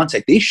of that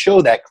contact. They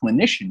show that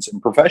clinicians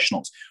and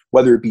professionals,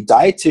 whether it be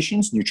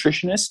dietitians,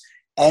 nutritionists,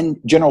 and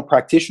general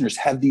practitioners,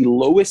 have the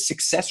lowest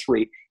success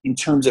rate in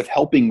terms of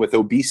helping with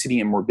obesity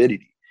and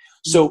morbidity.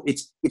 So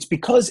it's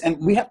because, and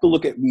we have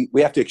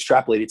to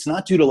extrapolate. It's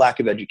not due to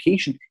lack of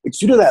education. It's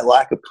due to that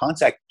lack of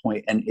contact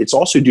point. And it's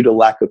also due to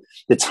lack of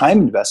the time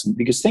investment,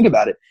 because think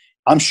about it.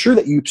 I'm sure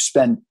that you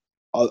spend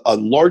a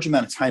large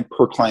amount of time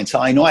per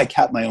clientele. I know I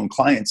cap my own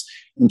clients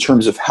in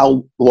terms of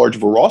how large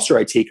of a roster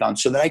I take on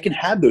so that I can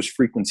have those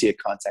frequency of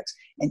contacts.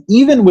 And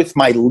even with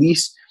my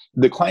least,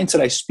 the clients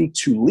that I speak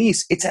to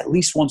least, it's at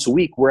least once a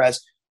week. Whereas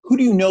who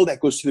do you know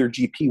that goes to their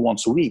GP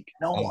once a week?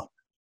 No one.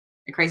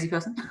 A crazy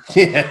person?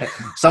 Yeah.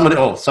 Somebody.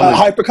 A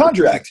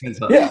hypochondriac.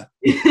 Yeah.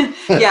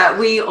 Yeah.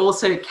 We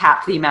also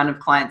cap the amount of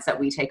clients that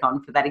we take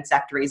on for that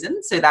exact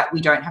reason, so that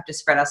we don't have to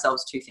spread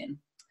ourselves too thin.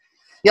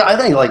 Yeah, I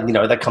think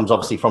that comes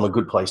obviously from a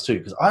good place too,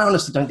 because I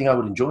honestly don't think I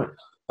would enjoy it.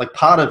 Like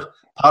part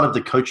of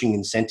the coaching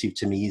incentive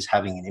to me is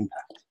having an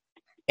impact,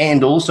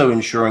 and also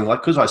ensuring, like,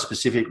 because I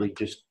specifically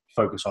just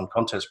focus on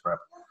contest prep.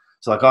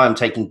 So like I am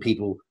taking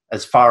people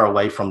as far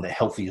away from the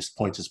healthiest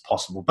points as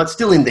possible, but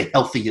still in the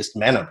healthiest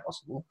manner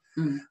possible.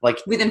 Like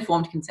with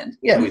informed consent.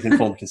 Yeah, with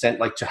informed consent.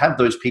 Like to have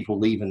those people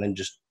leave and then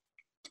just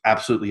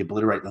absolutely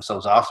obliterate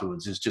themselves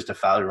afterwards is just a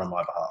failure on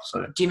my behalf.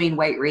 So do you mean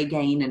weight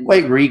regain,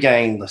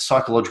 the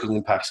psychological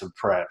impacts of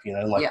prep,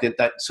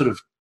 that sort of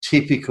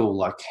typical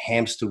like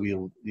hamster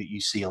wheel that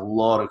you see a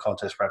lot of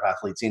contest prep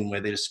athletes in,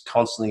 where they're just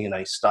constantly in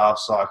a starve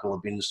cycle, a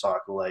binge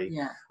cycle,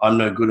 I'm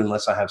no good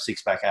unless I have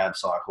six-pack ab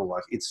cycle.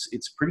 Like it's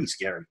pretty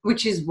scary.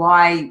 Which is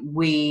why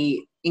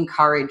we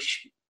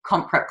encourage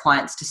comp prep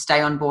clients to stay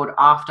on board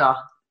after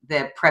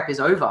their prep is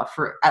over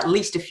for at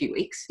least a few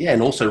weeks. Yeah,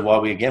 and also why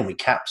we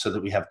cap so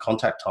that we have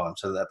contact time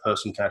so that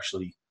person can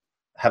actually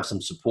have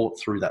some support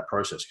through that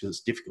process, because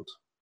it's difficult.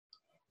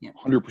 Yeah,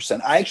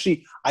 100%.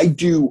 I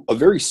do a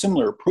very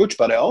similar approach,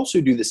 but I also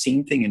do the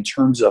same thing in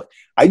terms of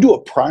I do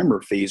a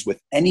primer phase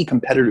with any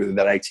competitor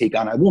that I take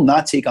on. I will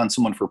not take on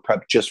someone for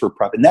prep just for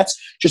prep. And that's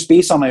just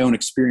based on my own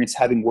experience,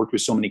 having worked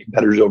with so many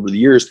competitors over the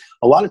years.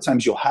 A lot of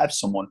times you'll have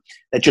someone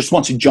that just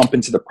wants to jump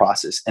into the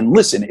process. And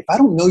listen, if I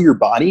don't know your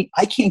body,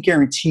 I can't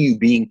guarantee you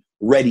being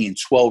ready in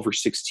 12 or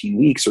 16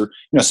 weeks. Or,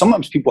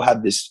 sometimes people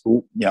have this,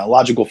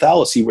 logical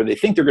fallacy where they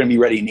think they're going to be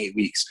ready in 8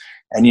 weeks.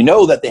 And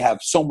that they have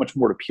so much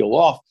more to peel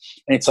off.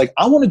 And it's like,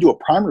 I want to do a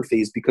primer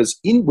phase because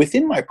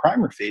within my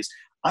primer phase,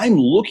 I'm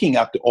looking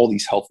at all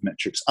these health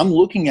metrics. I'm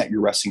looking at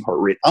your resting heart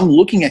rate. I'm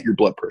looking at your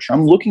blood pressure.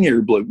 I'm looking at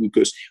your blood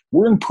glucose.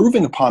 We're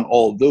improving upon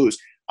all of those.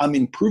 I'm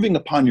improving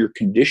upon your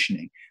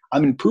conditioning.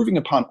 I'm improving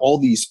upon all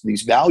these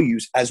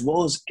values, as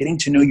well as getting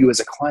to know you as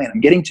a client.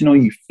 I'm getting to know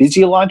you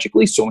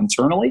physiologically, so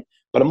internally,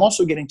 but I'm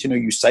also getting to know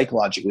you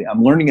psychologically.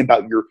 I'm learning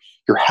about your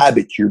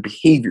habits, your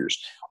behaviors,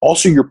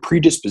 also your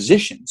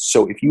predispositions.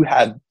 So if you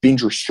have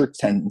binge restrict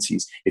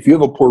tendencies, if you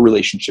have a poor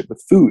relationship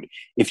with food,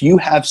 if you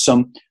have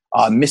some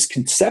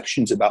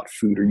misconceptions about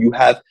food, or you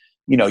have,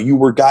 you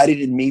were guided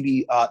in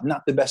maybe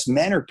not the best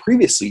manner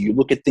previously. You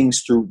look at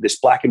things through this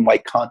black and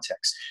white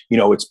context.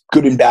 It's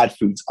good and bad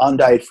foods, on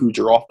diet foods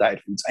or off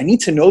diet foods. I need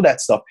to know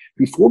that stuff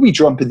before we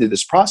jump into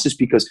this process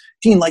because,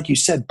 Dean, like you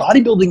said,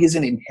 bodybuilding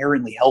isn't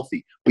inherently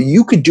healthy, but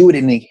you could do it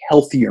in a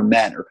healthier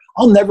manner.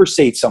 I'll never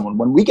say to someone,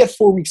 when we get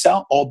 4 weeks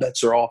out, all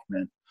bets are off,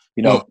 man.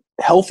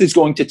 Health is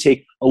going to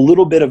take a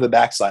little bit of a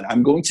backslide.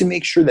 I'm going to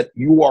make sure that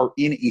you are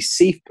in a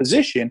safe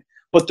position,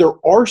 but there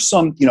are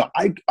some,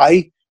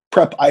 I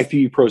prep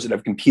IFBB pros that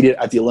have competed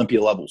at the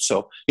Olympia level.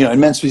 So, in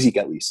men's physique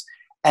at least.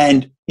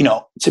 And,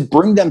 to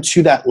bring them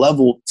to that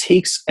level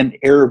takes an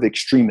air of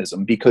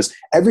extremism because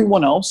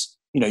everyone else,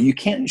 you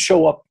can't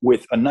show up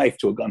with a knife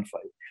to a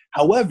gunfight.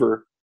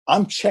 However,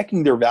 I'm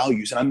checking their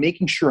values and I'm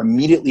making sure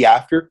immediately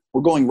after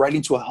we're going right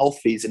into a health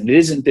phase. And it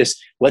isn't this,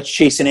 let's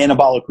chase an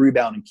anabolic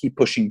rebound and keep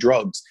pushing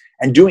drugs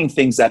and doing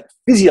things that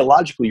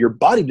physiologically your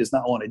body does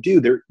not want to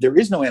do. There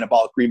is no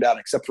anabolic rebound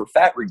except for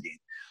fat regain.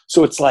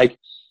 So it's like,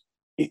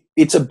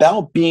 it's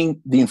about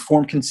being the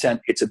informed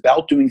consent. It's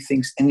about doing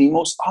things in the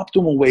most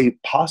optimal way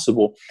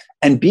possible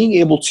and being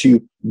able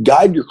to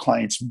guide your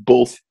clients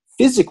both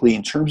physically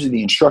in terms of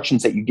the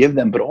instructions that you give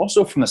them, but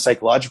also from the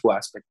psychological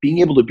aspect, being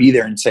able to be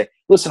there and say,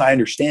 listen, I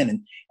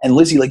understand. And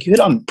Lizzie, like you hit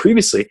on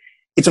previously,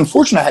 it's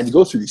unfortunate I had to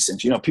go through these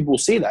things. People will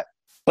say that.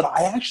 But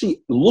I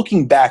actually,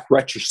 looking back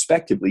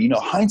retrospectively,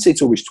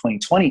 hindsight's always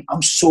 20/20.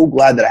 I'm so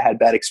glad that I had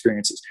bad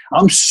experiences.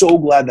 I'm so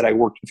glad that I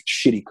worked with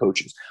shitty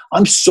coaches.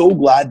 I'm so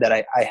glad that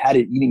I had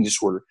an eating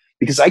disorder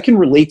because I can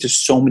relate to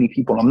so many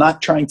people. And I'm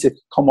not trying to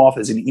come off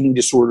as an eating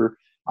disorder,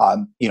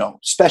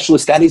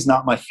 specialist. That is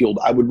not my field.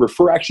 I would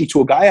refer actually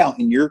to a guy out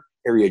in your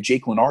area,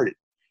 Jake Lenarded,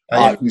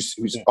 who's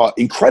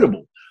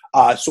incredible.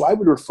 So I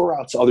would refer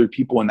out to other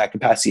people in that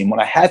capacity. And when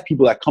I have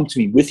people that come to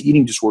me with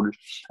eating disorders,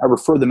 I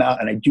refer them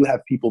out, and I do have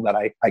people that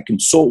I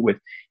consult with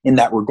in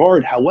that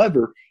regard.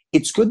 However,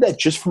 it's good that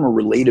just from a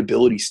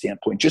relatability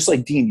standpoint, just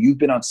like Dean, you've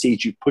been on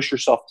stage, you push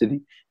yourself to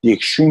the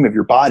extreme of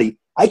your body.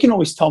 I can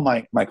always tell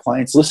my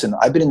clients, listen,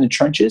 I've been in the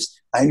trenches.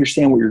 I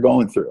understand what you're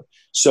going through.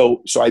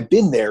 So I've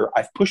been there.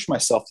 I've pushed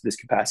myself to this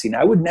capacity. And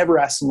I would never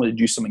ask someone to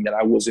do something that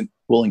I wasn't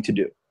willing to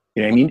do.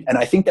 You know what I mean? And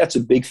I think that's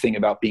a big thing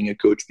about being a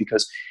coach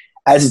because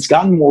as it's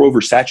gotten more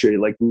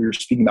oversaturated, like we were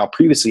speaking about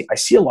previously, I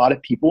see a lot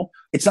of people.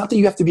 It's not that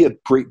you have to be a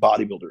great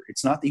bodybuilder.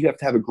 It's not that you have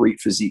to have a great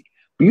physique,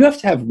 but you have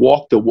to have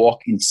walked the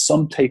walk in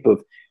some type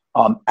of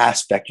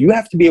aspect. You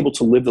have to be able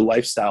to live the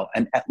lifestyle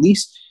and at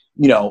least,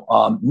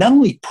 not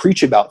only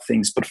preach about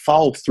things, but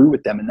follow through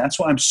with them. And that's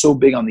why I'm so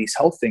big on these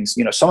health things.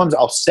 Sometimes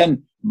I'll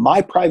send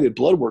my private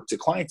blood work to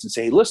clients and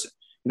say, hey, listen,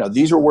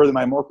 these are where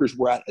my markers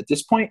were at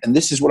this point, and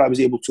this is what I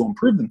was able to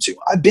improve them to.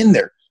 I've been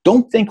there.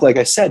 Don't think, like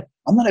I said,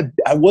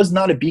 I was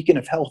not a beacon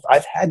of health.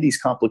 I've had these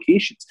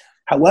complications.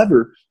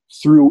 However,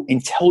 through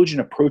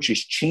intelligent approaches,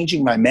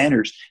 changing my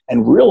manners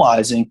and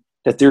realizing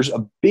that there's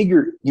a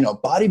bigger,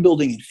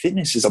 bodybuilding and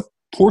fitness is a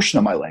portion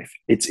of my life.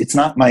 It's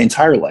not my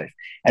entire life.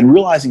 And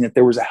realizing that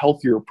there was a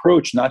healthier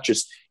approach, not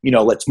just,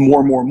 let's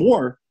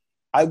more,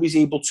 I was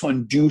able to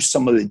undo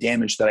some of the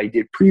damage that I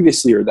did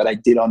previously or that I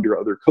did under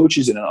other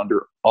coaches and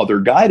under other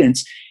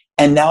guidance.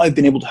 And now I've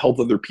been able to help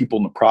other people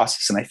in the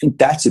process. And I think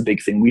that's a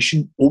big thing. We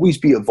should always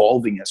be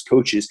evolving as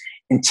coaches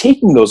and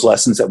taking those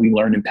lessons that we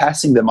learn and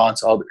passing them on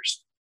to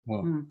others.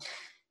 Wow.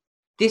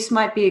 This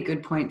might be a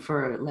good point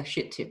for a left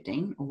shit tip,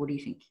 Dean, or what do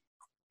you think?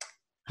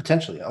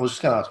 Potentially. I was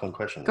just going to ask one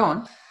question. Go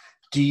on.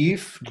 Have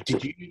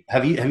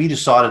you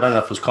decided, I don't know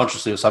if it was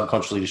consciously or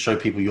subconsciously, to show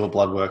people your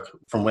blood work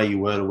from where you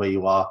were to where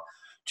you are,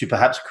 to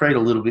perhaps create a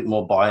little bit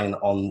more buy-in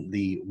on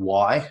the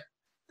why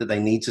that they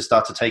need to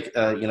start to take,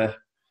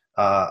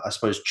 I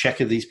suppose,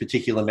 check of these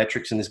particular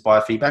metrics in this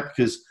biofeedback?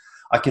 Because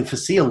I can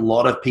foresee a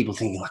lot of people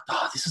thinking like,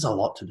 this is a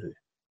lot to do.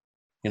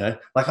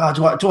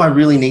 Do I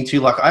really need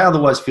to? Like, I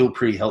otherwise feel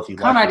pretty healthy.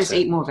 Can't I just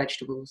eat more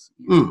vegetables?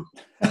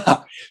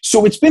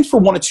 So it's been for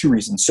one of two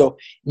reasons. So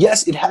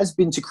yes, it has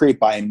been to create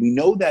buy-in. We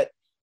know that,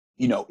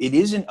 it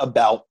isn't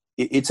about,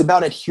 it's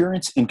about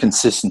adherence and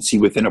consistency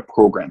within a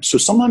program. So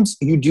sometimes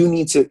you do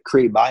need to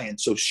create buy-in.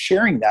 So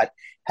sharing that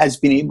has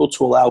been able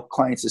to allow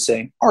clients to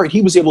say, all right,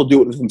 he was able to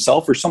do it with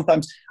himself. Or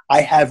sometimes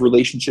I have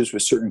relationships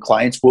with certain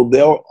clients where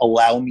they'll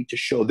allow me to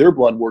show their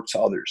blood work to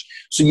others.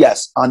 So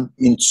yes,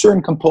 in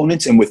certain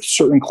components and with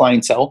certain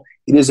clientele,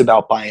 it is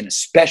about buy-in,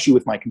 especially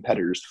with my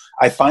competitors.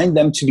 I find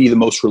them to be the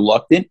most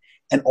reluctant.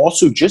 and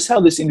also just how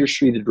this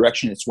industry, the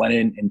direction it's went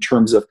in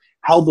terms of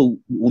how the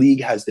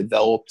league has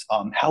developed,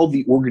 how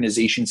the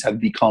organizations have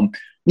become,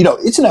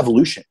 it's an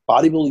evolution.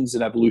 Bodybuilding is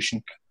an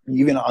evolution,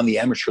 even on the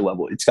amateur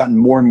level. It's gotten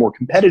more and more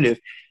competitive.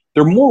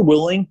 They're more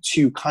willing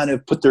to kind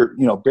of put their,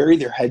 bury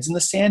their heads in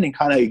the sand and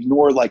kind of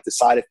ignore like the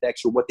side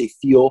effects or what they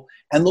feel.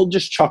 And they'll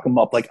just chuck them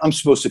up. Like, I'm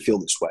supposed to feel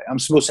this way. I'm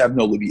supposed to have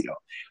no libido.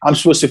 I'm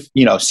supposed to,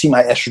 see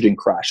my estrogen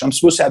crash. I'm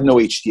supposed to have no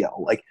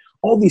HDL, like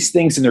all these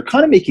things. And they're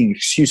kind of making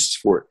excuses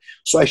for it.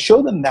 So I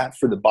show them that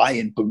for the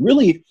buy-in, but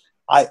really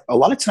a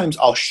lot of times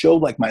I'll show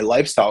like my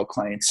lifestyle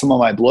clients, some of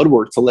my blood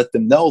work to let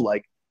them know,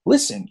 like,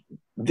 listen,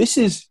 this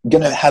is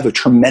going to have a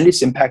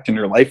tremendous impact on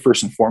your life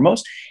first and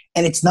foremost.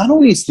 And it's not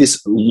always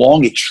this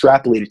long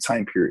extrapolated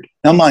time period.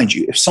 Now, mind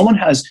you, if someone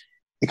has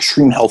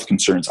extreme health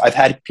concerns, I've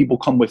had people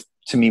come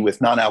to me with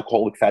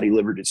non-alcoholic fatty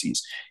liver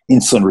disease,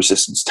 insulin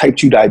resistance, type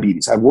 2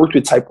 diabetes. I've worked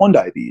with type 1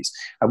 diabetes.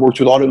 I've worked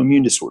with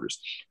autoimmune disorders.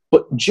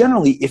 But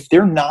generally, if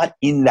they're not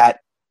in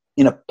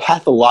a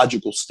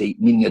pathological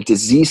state, meaning a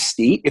disease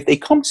state, if they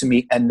come to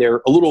me and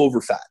they're a little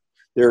over fat,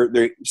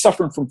 they're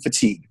suffering from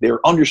fatigue, they're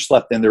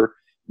underslept, and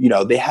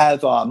they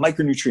have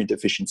micronutrient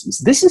deficiencies.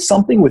 This is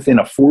something within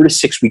a 4 to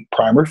 6 week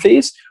primer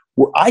phase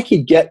where I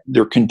could get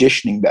their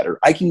conditioning better.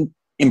 I can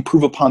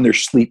improve upon their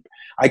sleep.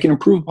 I can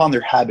improve upon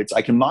their habits.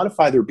 I can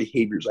modify their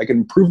behaviors. I can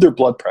improve their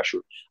blood pressure.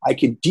 I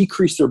can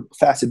decrease their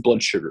fasted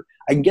blood sugar.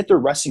 I can get their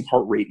resting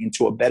heart rate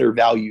into a better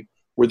value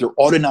where their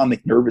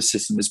autonomic nervous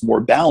system is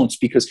more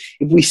balanced. Because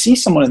if we see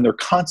someone and they're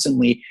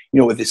constantly,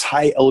 with this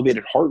high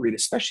elevated heart rate,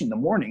 especially in the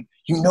morning,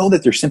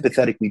 that they're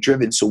sympathetically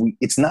driven. So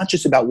it's not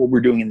just about what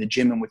we're doing in the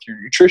gym and with your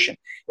nutrition.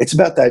 It's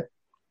about that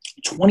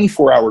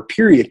 24-hour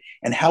period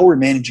and how we're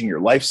managing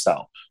your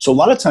lifestyle. So a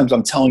lot of times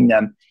I'm telling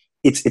them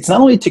it's not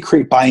only to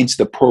create buy-in to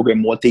the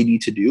program, what they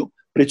need to do,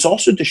 but it's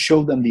also to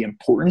show them the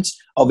importance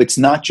of it's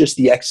not just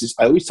the X's.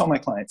 I always tell my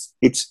clients,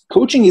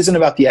 coaching isn't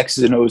about the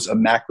X's and O's of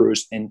macros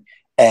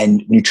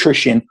and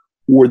nutrition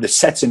or the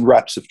sets and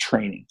reps of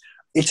training.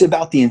 It's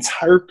about the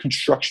entire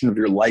construction of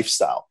your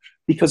lifestyle.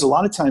 Because a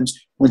lot of times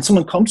when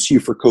someone comes to you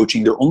for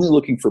coaching, they're only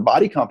looking for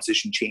body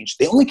composition change.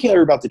 They only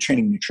care about the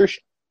training and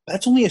nutrition.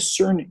 That's only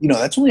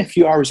that's only a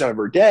few hours out of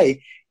our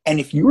day. And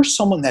if you're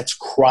someone that's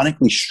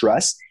chronically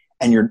stressed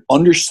and you're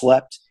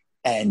underslept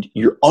and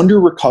you're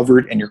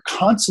under-recovered and you're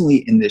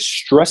constantly in this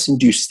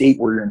stress-induced state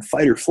where you're in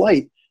fight or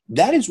flight,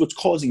 that is what's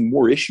causing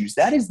more issues.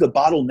 That is the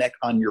bottleneck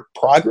on your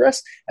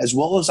progress as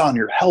well as on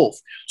your health.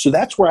 So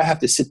that's where I have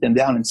to sit them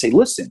down and say,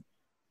 listen,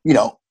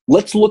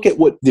 let's look at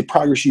what the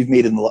progress you've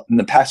made in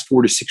the past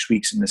 4 to 6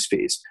 weeks in this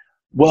phase.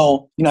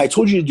 Well, I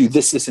told you to do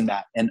this, this, and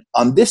that. And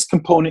on this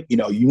component, you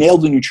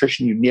nailed the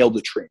nutrition, you nailed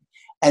the training.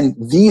 And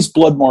these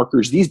blood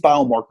markers, these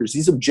biomarkers,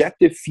 these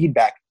objective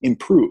feedback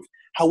improve.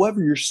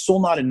 However, you're still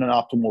not in an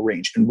optimal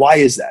range. And why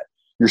is that?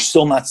 You're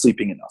still not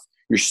sleeping enough.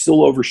 You're still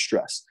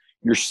overstressed.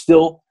 You're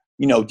still,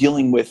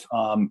 dealing with,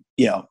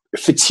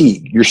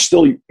 fatigue. You're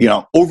still,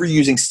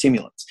 overusing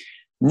stimulants.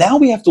 Now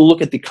we have to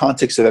look at the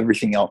context of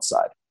everything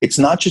outside. It's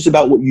not just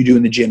about what you do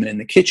in the gym and in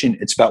the kitchen.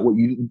 It's about what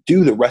you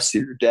do the rest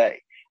of your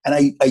day.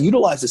 And I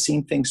utilize the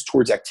same things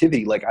towards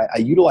activity. Like I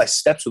utilize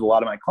steps with a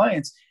lot of my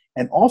clients.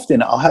 And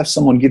often I'll have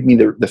someone give me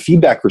the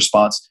feedback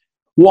response.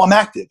 Well, I'm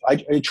active.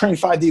 I train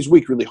 5 days a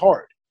week really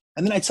hard.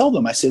 And then I tell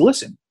them, I say,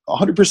 listen,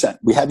 100%.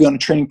 We have you on a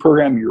training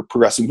program. You're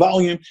progressing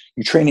volume.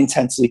 You train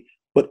intensely.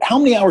 But how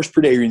many hours per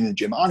day are you in the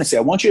gym? Honestly,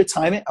 I want you to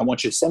time it. I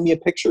want you to send me a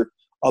picture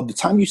of the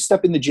time you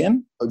step in the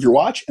gym, of your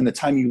watch, and the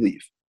time you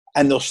leave.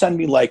 And they'll send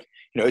me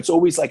it's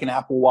always like an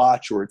Apple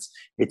Watch or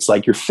it's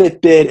like your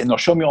Fitbit, and they'll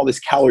show me all this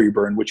calorie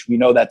burn, which we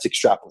know that's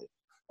extrapolated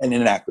and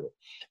inaccurate.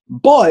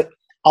 But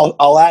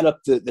I'll add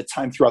up the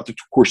time throughout the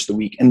course of the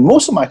week. And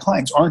most of my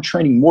clients aren't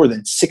training more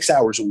than 6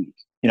 hours a week,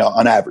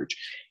 on average.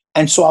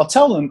 And so I'll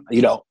tell them,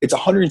 it's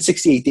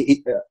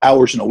 168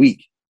 hours in a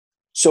week.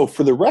 So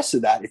for the rest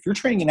of that, if you're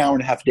training an hour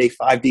and a half a day,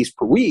 5 days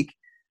per week,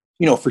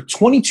 for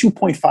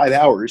 22.5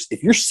 hours,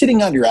 if you're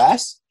sitting on your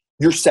ass,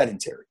 you're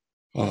sedentary.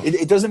 Oh.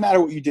 It doesn't matter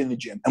what you did in the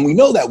gym. And we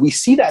know that. We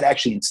see that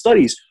actually in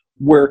studies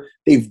where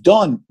they've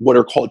done what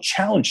are called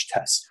challenge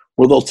tests,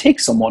 where they'll take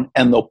someone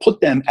and they'll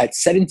put them at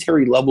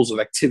sedentary levels of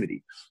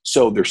activity.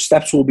 So their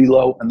steps will be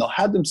low, and they'll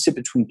have them sit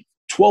between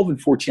 12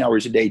 and 14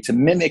 hours a day to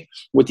mimic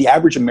what the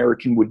average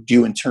American would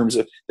do in terms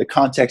of the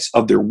context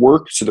of their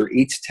work, so their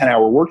 8 to 10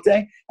 hour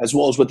workday, as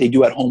well as what they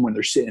do at home when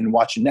they're sitting and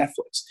watching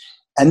Netflix.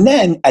 And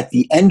then at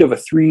the end of a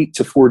 3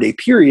 to 4 day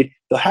period,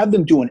 they'll have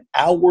them do an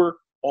hour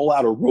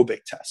all-out aerobic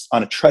test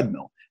on a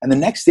treadmill. And the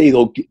next day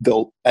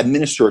they'll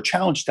administer a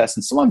challenge test,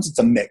 and sometimes it's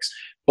a mix.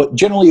 But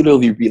generally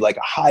it'll either be like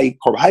a high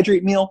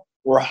carbohydrate meal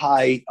or a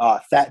high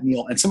fat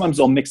meal. And sometimes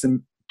they'll mix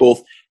them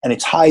both, and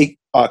it's high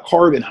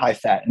carb and high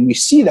fat. And we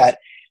see that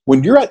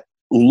when you're at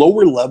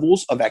lower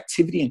levels of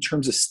activity in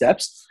terms of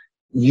steps,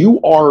 you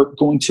are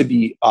going to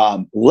be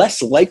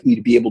less likely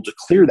to be able to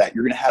clear that.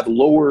 You're going to have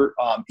lower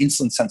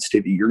insulin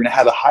sensitivity. You're going to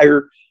have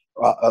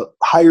a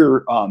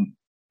higher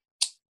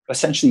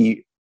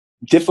essentially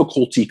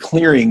difficulty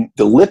clearing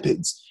the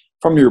lipids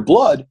from your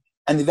blood.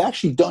 And they've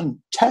actually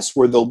done tests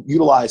where they'll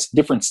utilize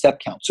different step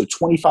counts. So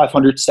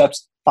 2,500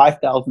 steps,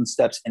 5,000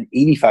 steps and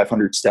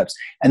 8,500 steps.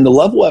 And the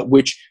level at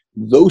which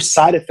those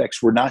side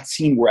effects were not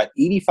seen were at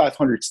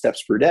 8,500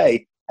 steps per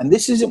day. And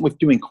this isn't with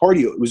doing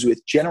cardio. It was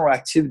with general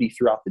activity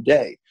throughout the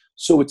day.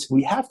 So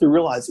we have to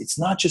realize it's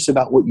not just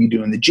about what you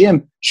do in the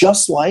gym,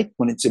 just like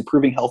when it's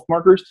improving health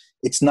markers,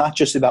 it's not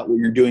just about what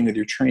you're doing with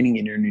your training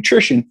and your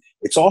nutrition.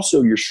 It's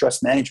also your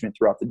stress management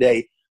throughout the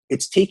day.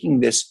 It's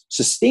taking this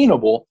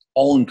sustainable,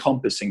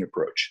 all-encompassing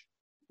approach.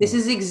 This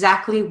is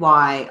exactly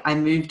why I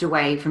moved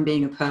away from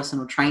being a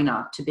personal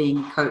trainer to being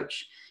a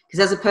coach.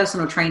 Because as a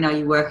personal trainer,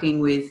 you're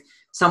working with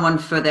someone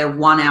for their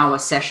 1 hour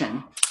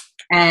session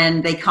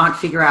and they can't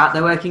figure out,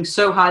 they're working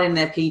so hard in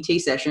their PT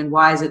session.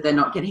 Why is it they're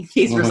not getting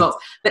these results?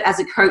 But as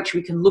a coach,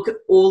 we can look at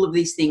all of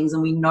these things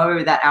and we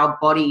know that our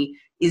body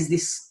is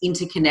this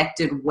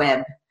interconnected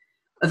web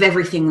of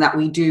everything that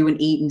we do and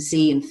eat and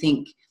see and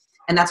think.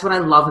 And that's what I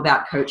love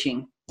about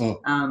coaching.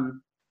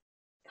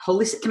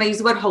 Holistic. Can I use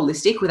the word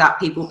holistic without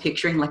people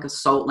picturing like a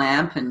salt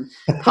lamp and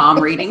palm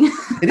reading?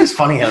 It is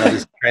funny how that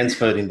is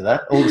transferred into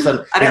that. All of a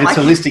sudden, if it's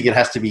holistic, it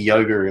has to be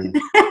yoga and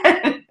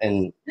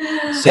it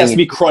has to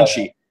be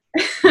crunchy.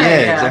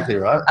 Yeah, exactly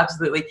right.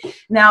 Absolutely.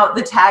 Now,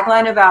 the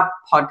tagline of our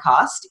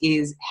podcast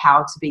is how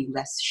to be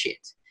less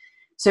shit.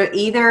 So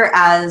either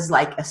as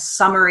like a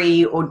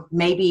summary or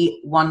maybe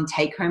one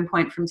take-home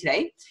point from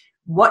today,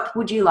 what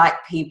would you like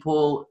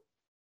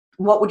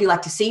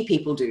to see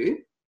people do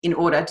in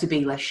order to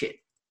be less shit?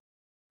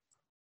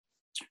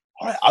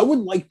 I would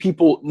like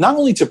people not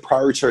only to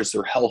prioritize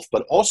their health,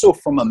 but also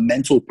from a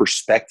mental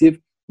perspective,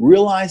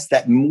 realize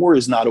that more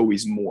is not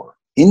always more.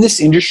 In this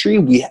industry,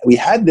 we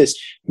had this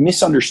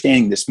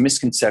misunderstanding, this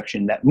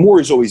misconception that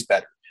more is always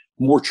better.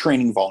 More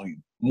training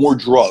volume, more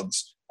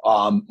drugs,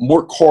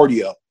 more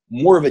cardio,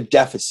 more of a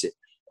deficit.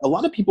 A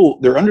lot of people,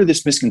 they're under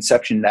this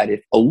misconception that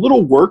if a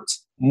little worked,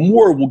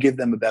 more will give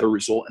them a better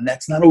result. And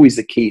that's not always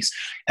the case.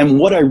 And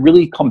what I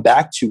really come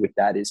back to with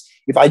that is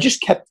if I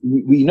just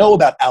we know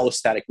about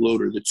allostatic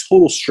load, or the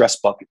total stress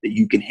bucket that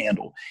you can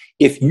handle.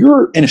 If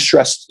you're in a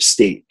stressed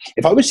state,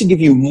 if I was to give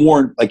you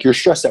more, like you're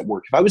stressed at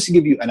work, if I was to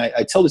give you, and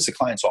I tell this to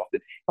clients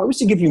often, if I was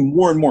to give you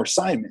more and more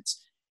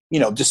assignments,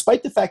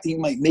 despite the fact that you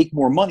might make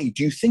more money,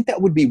 do you think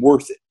that would be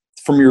worth it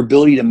from your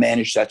ability to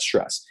manage that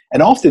stress?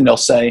 And often they'll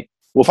say,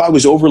 well, if I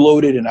was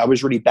overloaded and I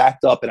was already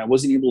backed up and I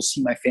wasn't able to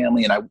see my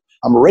family and I'm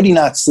already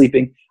not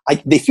sleeping,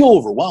 they feel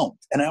overwhelmed.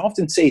 And I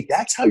often say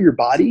that's how your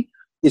body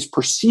is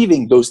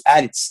perceiving those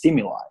added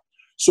stimuli.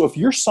 So if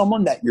you're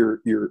someone that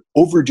you're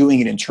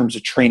overdoing it in terms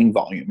of training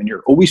volume and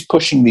you're always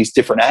pushing these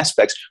different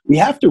aspects, we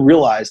have to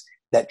realize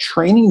that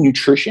training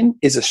nutrition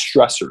is a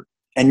stressor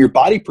and your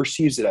body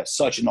perceives it as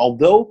such. And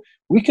although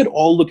we could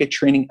all look at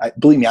training,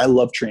 believe me, I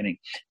love training.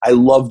 I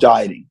love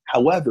dieting.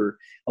 However,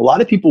 a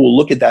lot of people will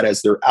look at that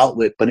as their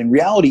outlet, but in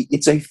reality,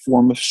 it's a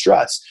form of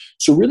stress.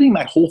 So really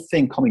my whole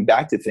thing coming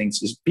back to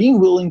things is being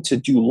willing to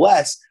do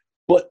less,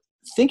 but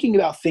thinking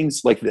about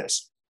things like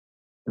this.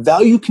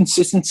 Value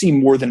consistency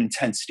more than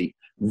intensity.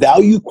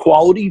 Value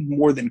quality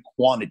more than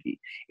quantity.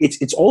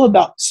 It's all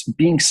about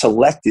being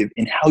selective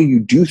in how you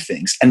do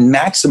things and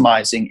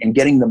maximizing and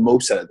getting the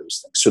most out of those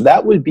things. So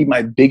that would be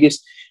my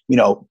biggest,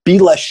 be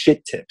less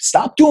shit tip.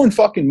 Stop doing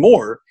fucking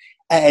more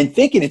and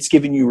thinking it's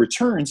giving you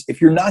returns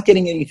if you're not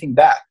getting anything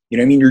back.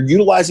 You're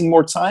utilizing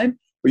more time,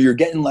 but you're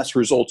getting less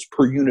results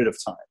per unit of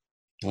time.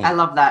 Yeah. I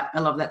love that. I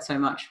love that so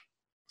much.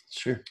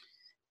 Sure.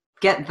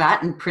 Get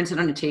that and print it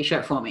on a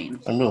t-shirt for me.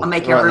 I'll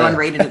make everyone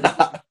read it.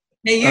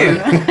 Hey, you.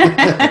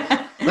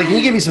 Can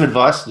you give me some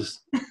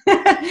advice?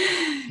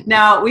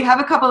 Now, we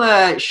have a couple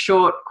of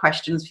short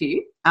questions for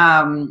you.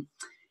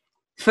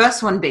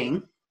 First one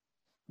being...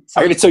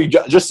 I got to tell you,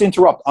 just to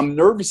interrupt, I'm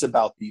nervous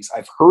about these.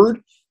 I've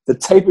heard the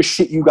type of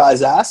shit you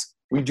guys ask.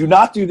 We do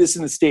not do this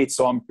in the States,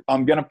 so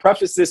I'm going to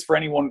preface this for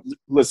anyone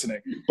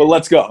listening. But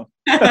let's go.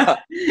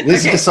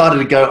 Liz decided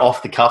to go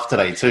off the cuff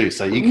today too,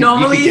 so you can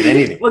get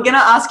anything. We're going to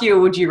ask you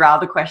a would you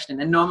rather question,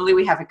 and normally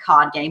we have a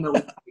card game where we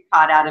pick a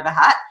card out of a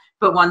hat,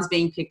 but one's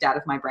being picked out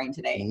of my brain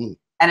today,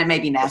 and it may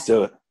be nasty. Let's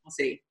do it. We'll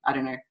see. I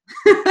don't know.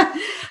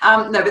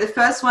 No, but the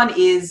first one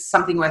is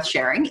something worth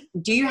sharing.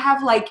 Do you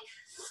have like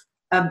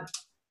a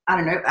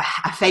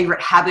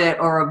favorite habit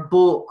or a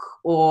book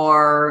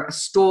or a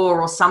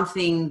store or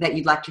something that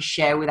you'd like to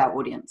share with our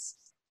audience?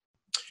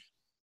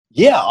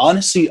 Yeah,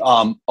 honestly,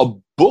 a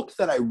book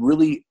that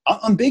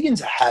I'm big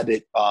into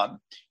habit,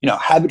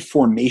 habit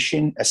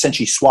formation,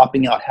 essentially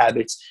swapping out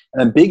habits,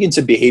 and I'm big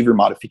into behavior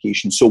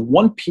modification. So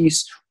one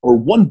piece or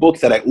one book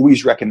that I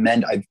always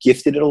recommend, I've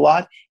gifted it a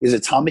lot, is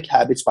Atomic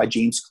Habits by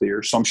James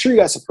Clear. So I'm sure you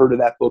guys have heard of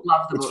that book.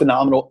 It's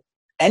phenomenal.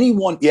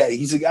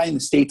 He's a guy in the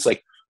States,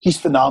 he's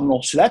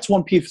phenomenal. So that's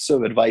one piece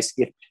of advice.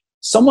 If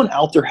someone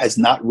out there has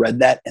not read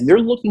that and they're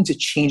looking to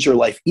change their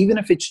life, even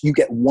if it's you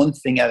get one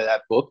thing out of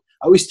that book,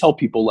 I always tell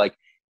people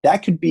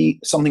that could be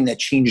something that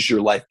changes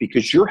your life,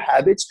 because your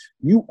habits,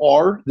 you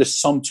are the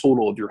sum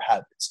total of your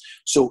habits.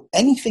 So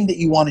anything that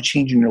you want to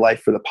change in your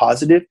life for the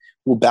positive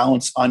will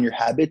balance on your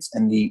habits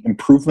and the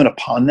improvement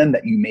upon them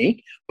that you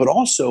make. But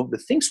also the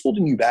things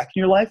holding you back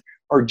in your life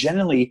are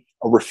generally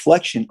a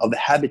reflection of the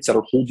habits that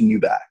are holding you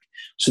back.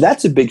 So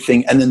that's a big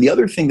thing. And then the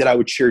other thing that I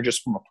would share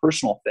just from a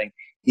personal thing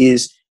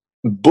is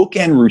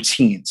bookend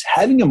routines,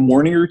 having a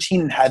morning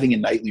routine and having a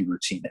nightly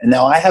routine. And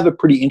now I have a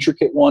pretty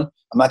intricate one.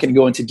 I'm not going to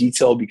go into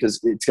detail because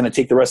it's going to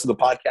take the rest of the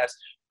podcast,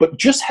 but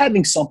just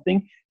having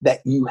something that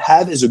you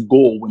have as a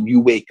goal when you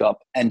wake up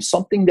and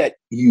something that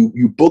you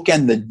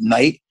bookend the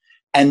night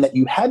and that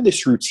you have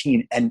this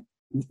routine. And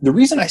the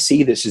reason I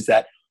say this is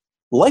that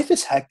life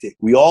is hectic.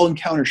 We all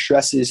encounter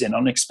stresses and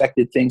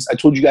unexpected things. I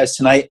told you guys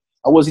tonight,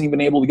 I wasn't even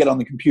able to get on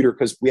the computer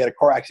because we had a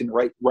car accident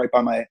right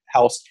by my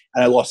house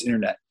and I lost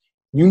internet.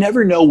 You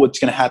never know what's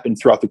going to happen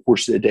throughout the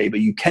course of the day, but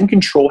you can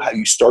control how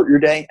you start your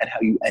day and how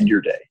you end your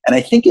day. And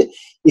I think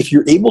if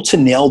you're able to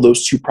nail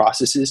those two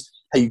processes,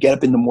 how you get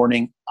up in the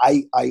morning,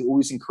 I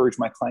always encourage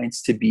my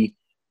clients to be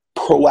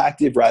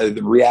proactive rather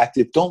than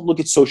reactive. Don't look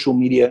at social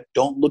media.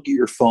 Don't look at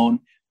your phone.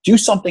 Do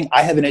something.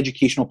 I have an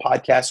educational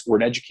podcast or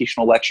an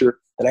educational lecture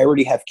that I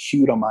already have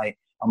queued on my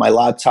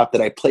laptop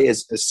that I play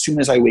as soon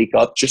as I wake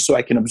up, just so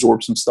I can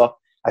absorb some stuff.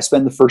 I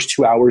spend the first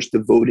 2 hours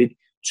devoted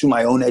to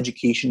my own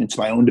education and to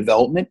my own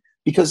development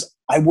because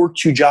I work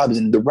 2 jobs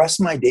and the rest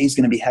of my day is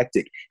going to be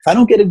hectic. If I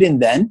don't get it in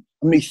then,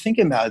 I'm going to be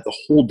thinking about it the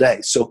whole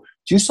day. So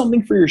do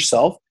something for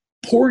yourself,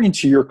 pour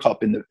into your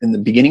cup in the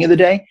beginning of the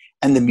day.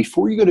 And then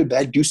before you go to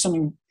bed, do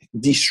something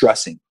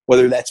de-stressing,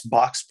 whether that's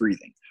box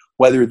breathing,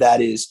 whether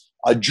that is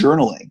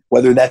journaling,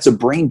 whether that's a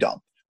brain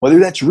dump, whether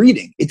that's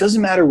reading. It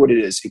doesn't matter what it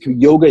is. It could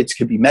be yoga. It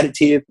could be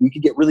meditative. We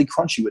could get really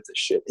crunchy with this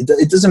shit.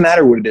 It doesn't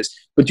matter what it is,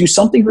 but do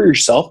something for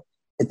yourself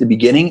at the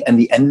beginning and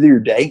the end of your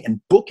day and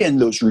bookend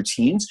those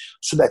routines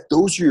so that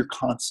those are your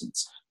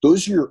constants.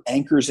 Those are your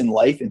anchors in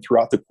life and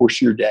throughout the course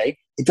of your day.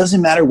 It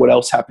doesn't matter what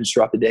else happens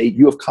throughout the day.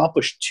 You have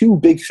accomplished 2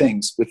 big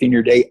things within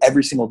your day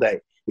every single day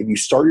if you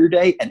start your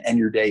day and end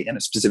your day in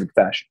a specific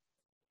fashion.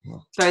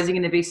 So is there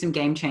going to be some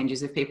game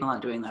changers if people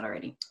aren't doing that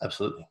already?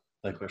 Absolutely.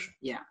 No question.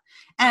 Yeah.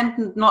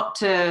 And not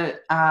to,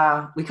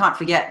 we can't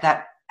forget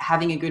that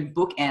having a good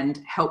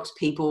bookend helps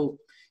people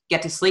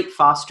get to sleep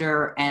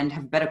faster and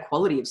have better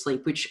quality of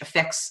sleep, which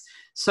affects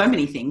so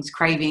many things: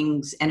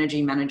 cravings,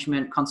 energy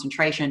management,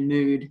 concentration,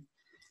 mood,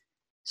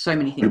 so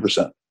many things.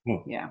 100%.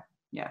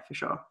 Yeah, for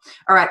sure.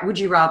 All right. Would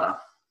you rather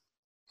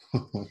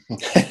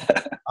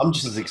I'm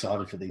just as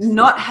excited for these.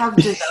 not have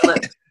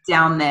developed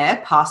down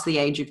there past the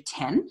age of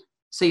 10?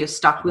 So you're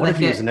stuck with what if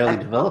he was an early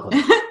developer?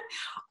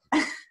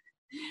 I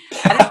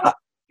don't know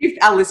if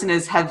our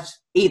listeners have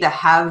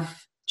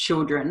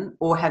children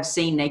or have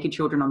seen naked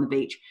children on the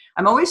beach.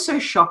 I'm always so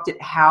shocked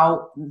at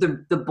how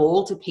the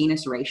ball to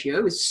penis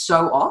ratio is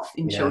so off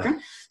in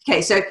children.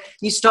 Okay, so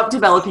you stop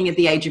developing at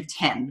the age of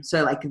 10.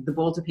 So like the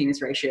ball to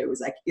penis ratio is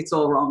like, it's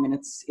all wrong and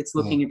it's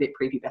looking a bit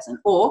prepubescent.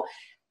 Or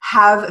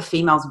have a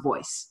female's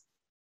voice.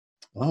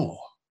 Oh.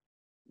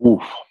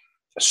 Oof.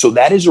 So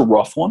that is a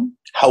rough one.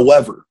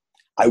 However,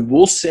 I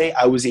will say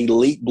I was a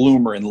late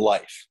bloomer in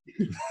life.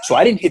 So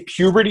I didn't hit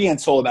puberty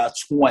until about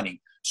 20.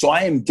 So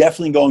I am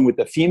definitely going with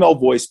the female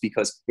voice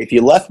because if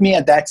you left me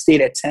at that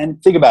state at 10,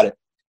 think about it.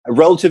 A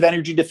relative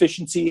energy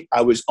deficiency.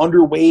 I was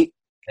underweight.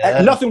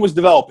 Nothing was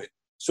developing.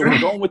 So we're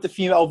going with the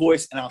female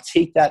voice and I'll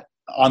take that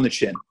on the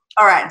chin.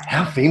 All right.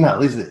 How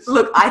female is this?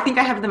 Look, I think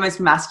I have the most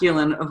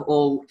masculine of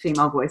all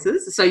female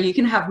voices. So you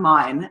can have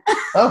mine.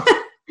 Oh,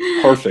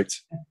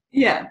 perfect.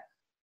 Yeah.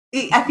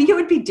 I think it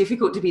would be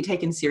difficult to be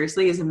taken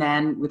seriously as a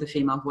man with a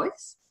female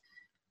voice,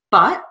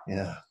 but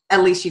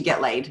at least you'd get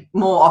laid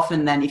more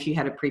often than if you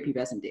had a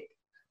prepubescent dick.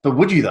 But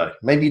would you though?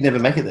 Maybe you'd never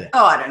make it there.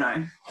 Oh, I don't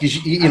know.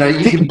 Because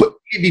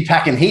you'd be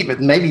packing heat, but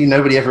maybe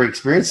nobody ever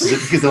experiences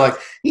it because they're like,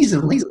 he's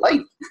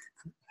late.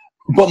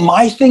 But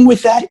my thing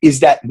with that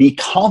is that the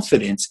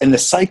confidence and the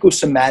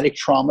psychosomatic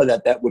trauma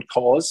that would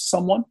cause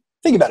someone.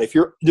 Think about it. If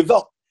you're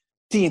developed,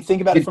 Dean,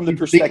 think about it from the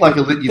perspective.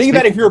 Think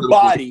about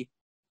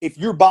if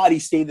your body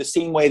stayed the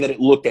same way that it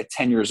looked at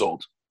 10 years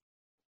old,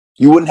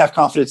 you wouldn't have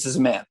confidence as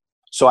a man.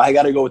 So I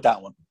got to go with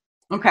that one.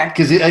 Okay.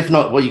 Because if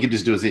not, what you could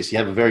just do is this. You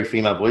have a very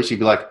female voice. You'd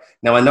be like,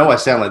 now I know I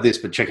sound like this,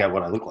 but check out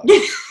what I look like.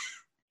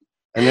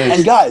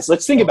 And guys,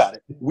 let's think about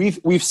it.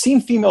 We've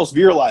seen females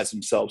virilize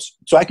themselves.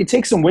 So I could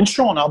take some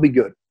Winstrol and I'll be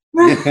good.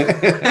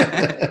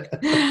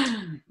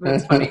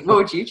 That's funny. What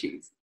would you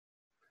choose?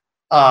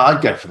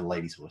 I'd go for the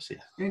lady's voice, yeah.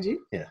 Would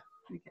you? Yeah.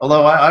 Okay.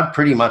 Although I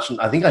pretty much,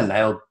 I think I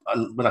nailed,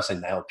 when I say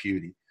nailed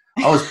puberty,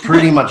 I was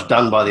pretty much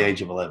done by the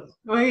age of 11.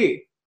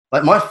 Wait.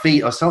 Like my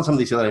feet, I was telling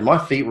somebody the other day, my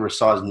feet were a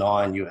size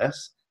 9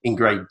 US in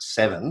grade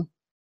 7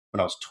 when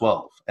I was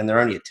 12, and they're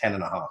only a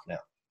 10.5 now.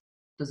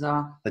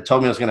 Bizarre. They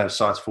told me I was going to have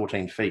size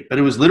 14 feet, but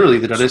it was literally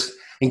that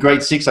in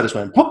grade 6, I just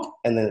went, pop,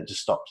 and then it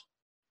just stopped.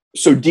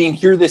 So Dean,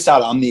 hear this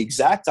out. I'm the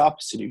exact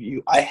opposite of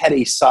you. I had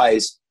a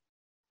size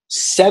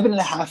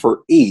 7.5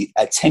 or 8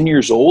 at 10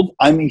 years old.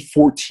 I'm a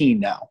 14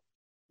 now.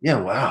 Yeah,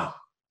 wow.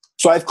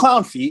 So I have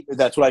clown feet.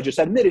 That's what I just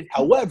admitted.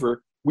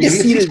 However, we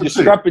see the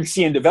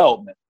discrepancy in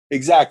development.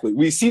 Exactly.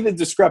 We see the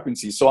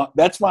discrepancy. So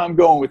that's why I'm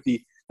going with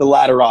the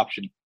latter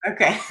option.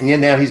 Okay. And yet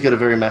now he's got a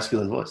very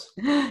masculine voice.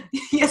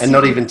 Yes. And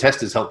not even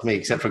test has helped me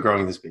except for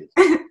growing this beard.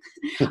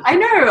 I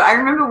know. I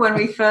remember when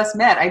we first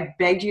met, I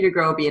begged you to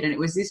grow a beard, and it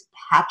was this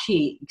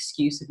patchy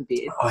excuse of a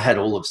beard. I had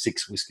all of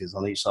 6 whiskers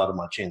on each side of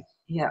my chin.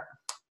 Yeah.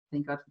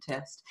 Thank God for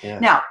test. Yeah.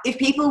 Now, if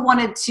people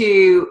wanted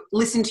to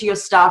listen to your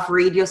stuff,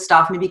 read your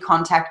stuff, maybe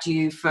contact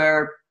you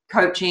for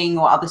coaching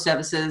or other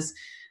services,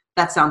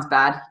 that sounds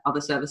bad,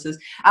 other services,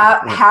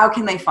 how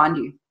can they find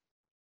you?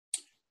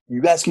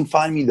 You guys can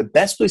find me. The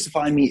best place to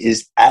find me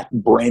is at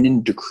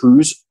Brandon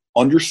DaCruz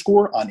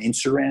 _ on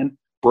Instagram.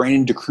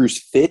 Brandon DaCruz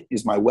Fit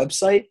is my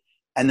website.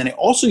 And then I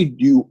also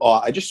do,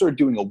 I just started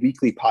doing a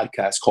weekly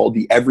podcast called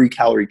the Every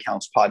Calorie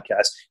Counts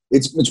podcast.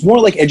 It's more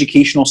like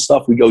educational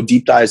stuff. We go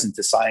deep dives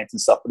into science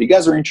and stuff. But if you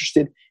guys are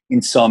interested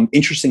in some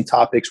interesting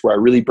topics where I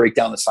really break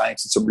down the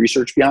science and some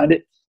research behind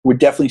it, would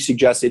definitely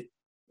suggest it.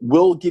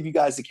 We'll give you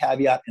guys the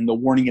caveat and the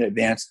warning in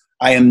advance.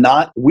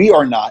 We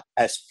are not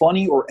as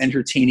funny or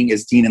entertaining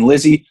as Dean and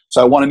Lizzie.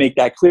 So I want to make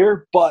that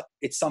clear, but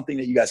it's something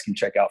that you guys can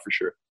check out for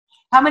sure.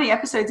 How many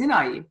episodes in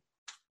are you?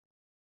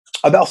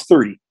 About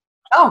 30.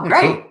 Oh,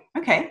 great.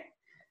 Okay.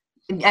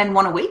 And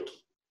one a week?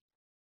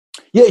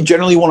 Yeah,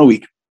 generally one a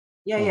week.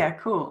 Yeah,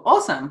 cool.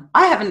 Awesome.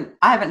 I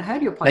haven't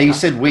heard your podcast. Now you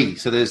said we,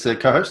 so there's the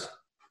co-host?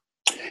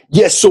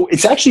 Yes, so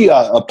it's actually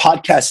a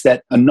podcast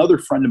that another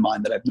friend of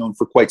mine that I've known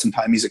for quite some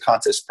time, he's a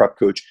contest prep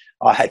coach,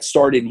 had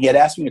started. And he had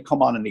asked me to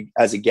come on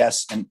as a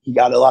guest, and he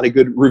got a lot of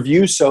good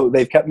reviews, so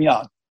they've kept me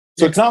on.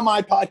 So it's not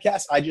my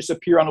podcast. I just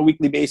appear on a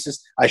weekly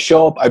basis. I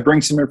show up, I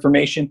bring some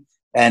information,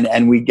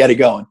 and we get it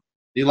going.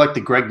 You're like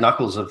the Greg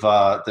Knuckles of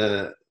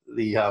the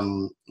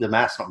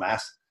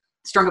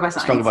Stronger by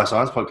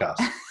Science podcast.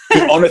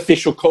 The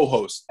unofficial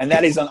co-host. And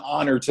that is an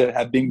honor to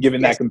have been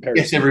given that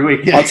comparison. Yes, every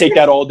week. Yeah. I'll take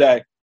that all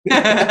day.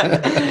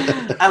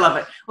 I love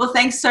it. Well,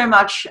 thanks so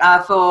much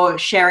for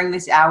sharing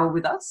this hour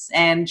with us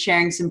and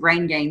sharing some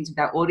brain games with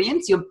our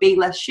audience. Your Be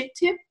Less Shit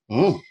tip.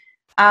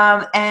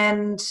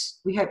 And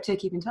we hope to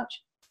keep in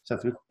touch.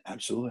 Sounds good.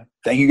 Absolutely.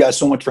 Thank you guys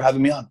so much for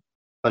having me on.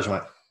 Pleasure,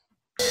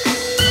 mate.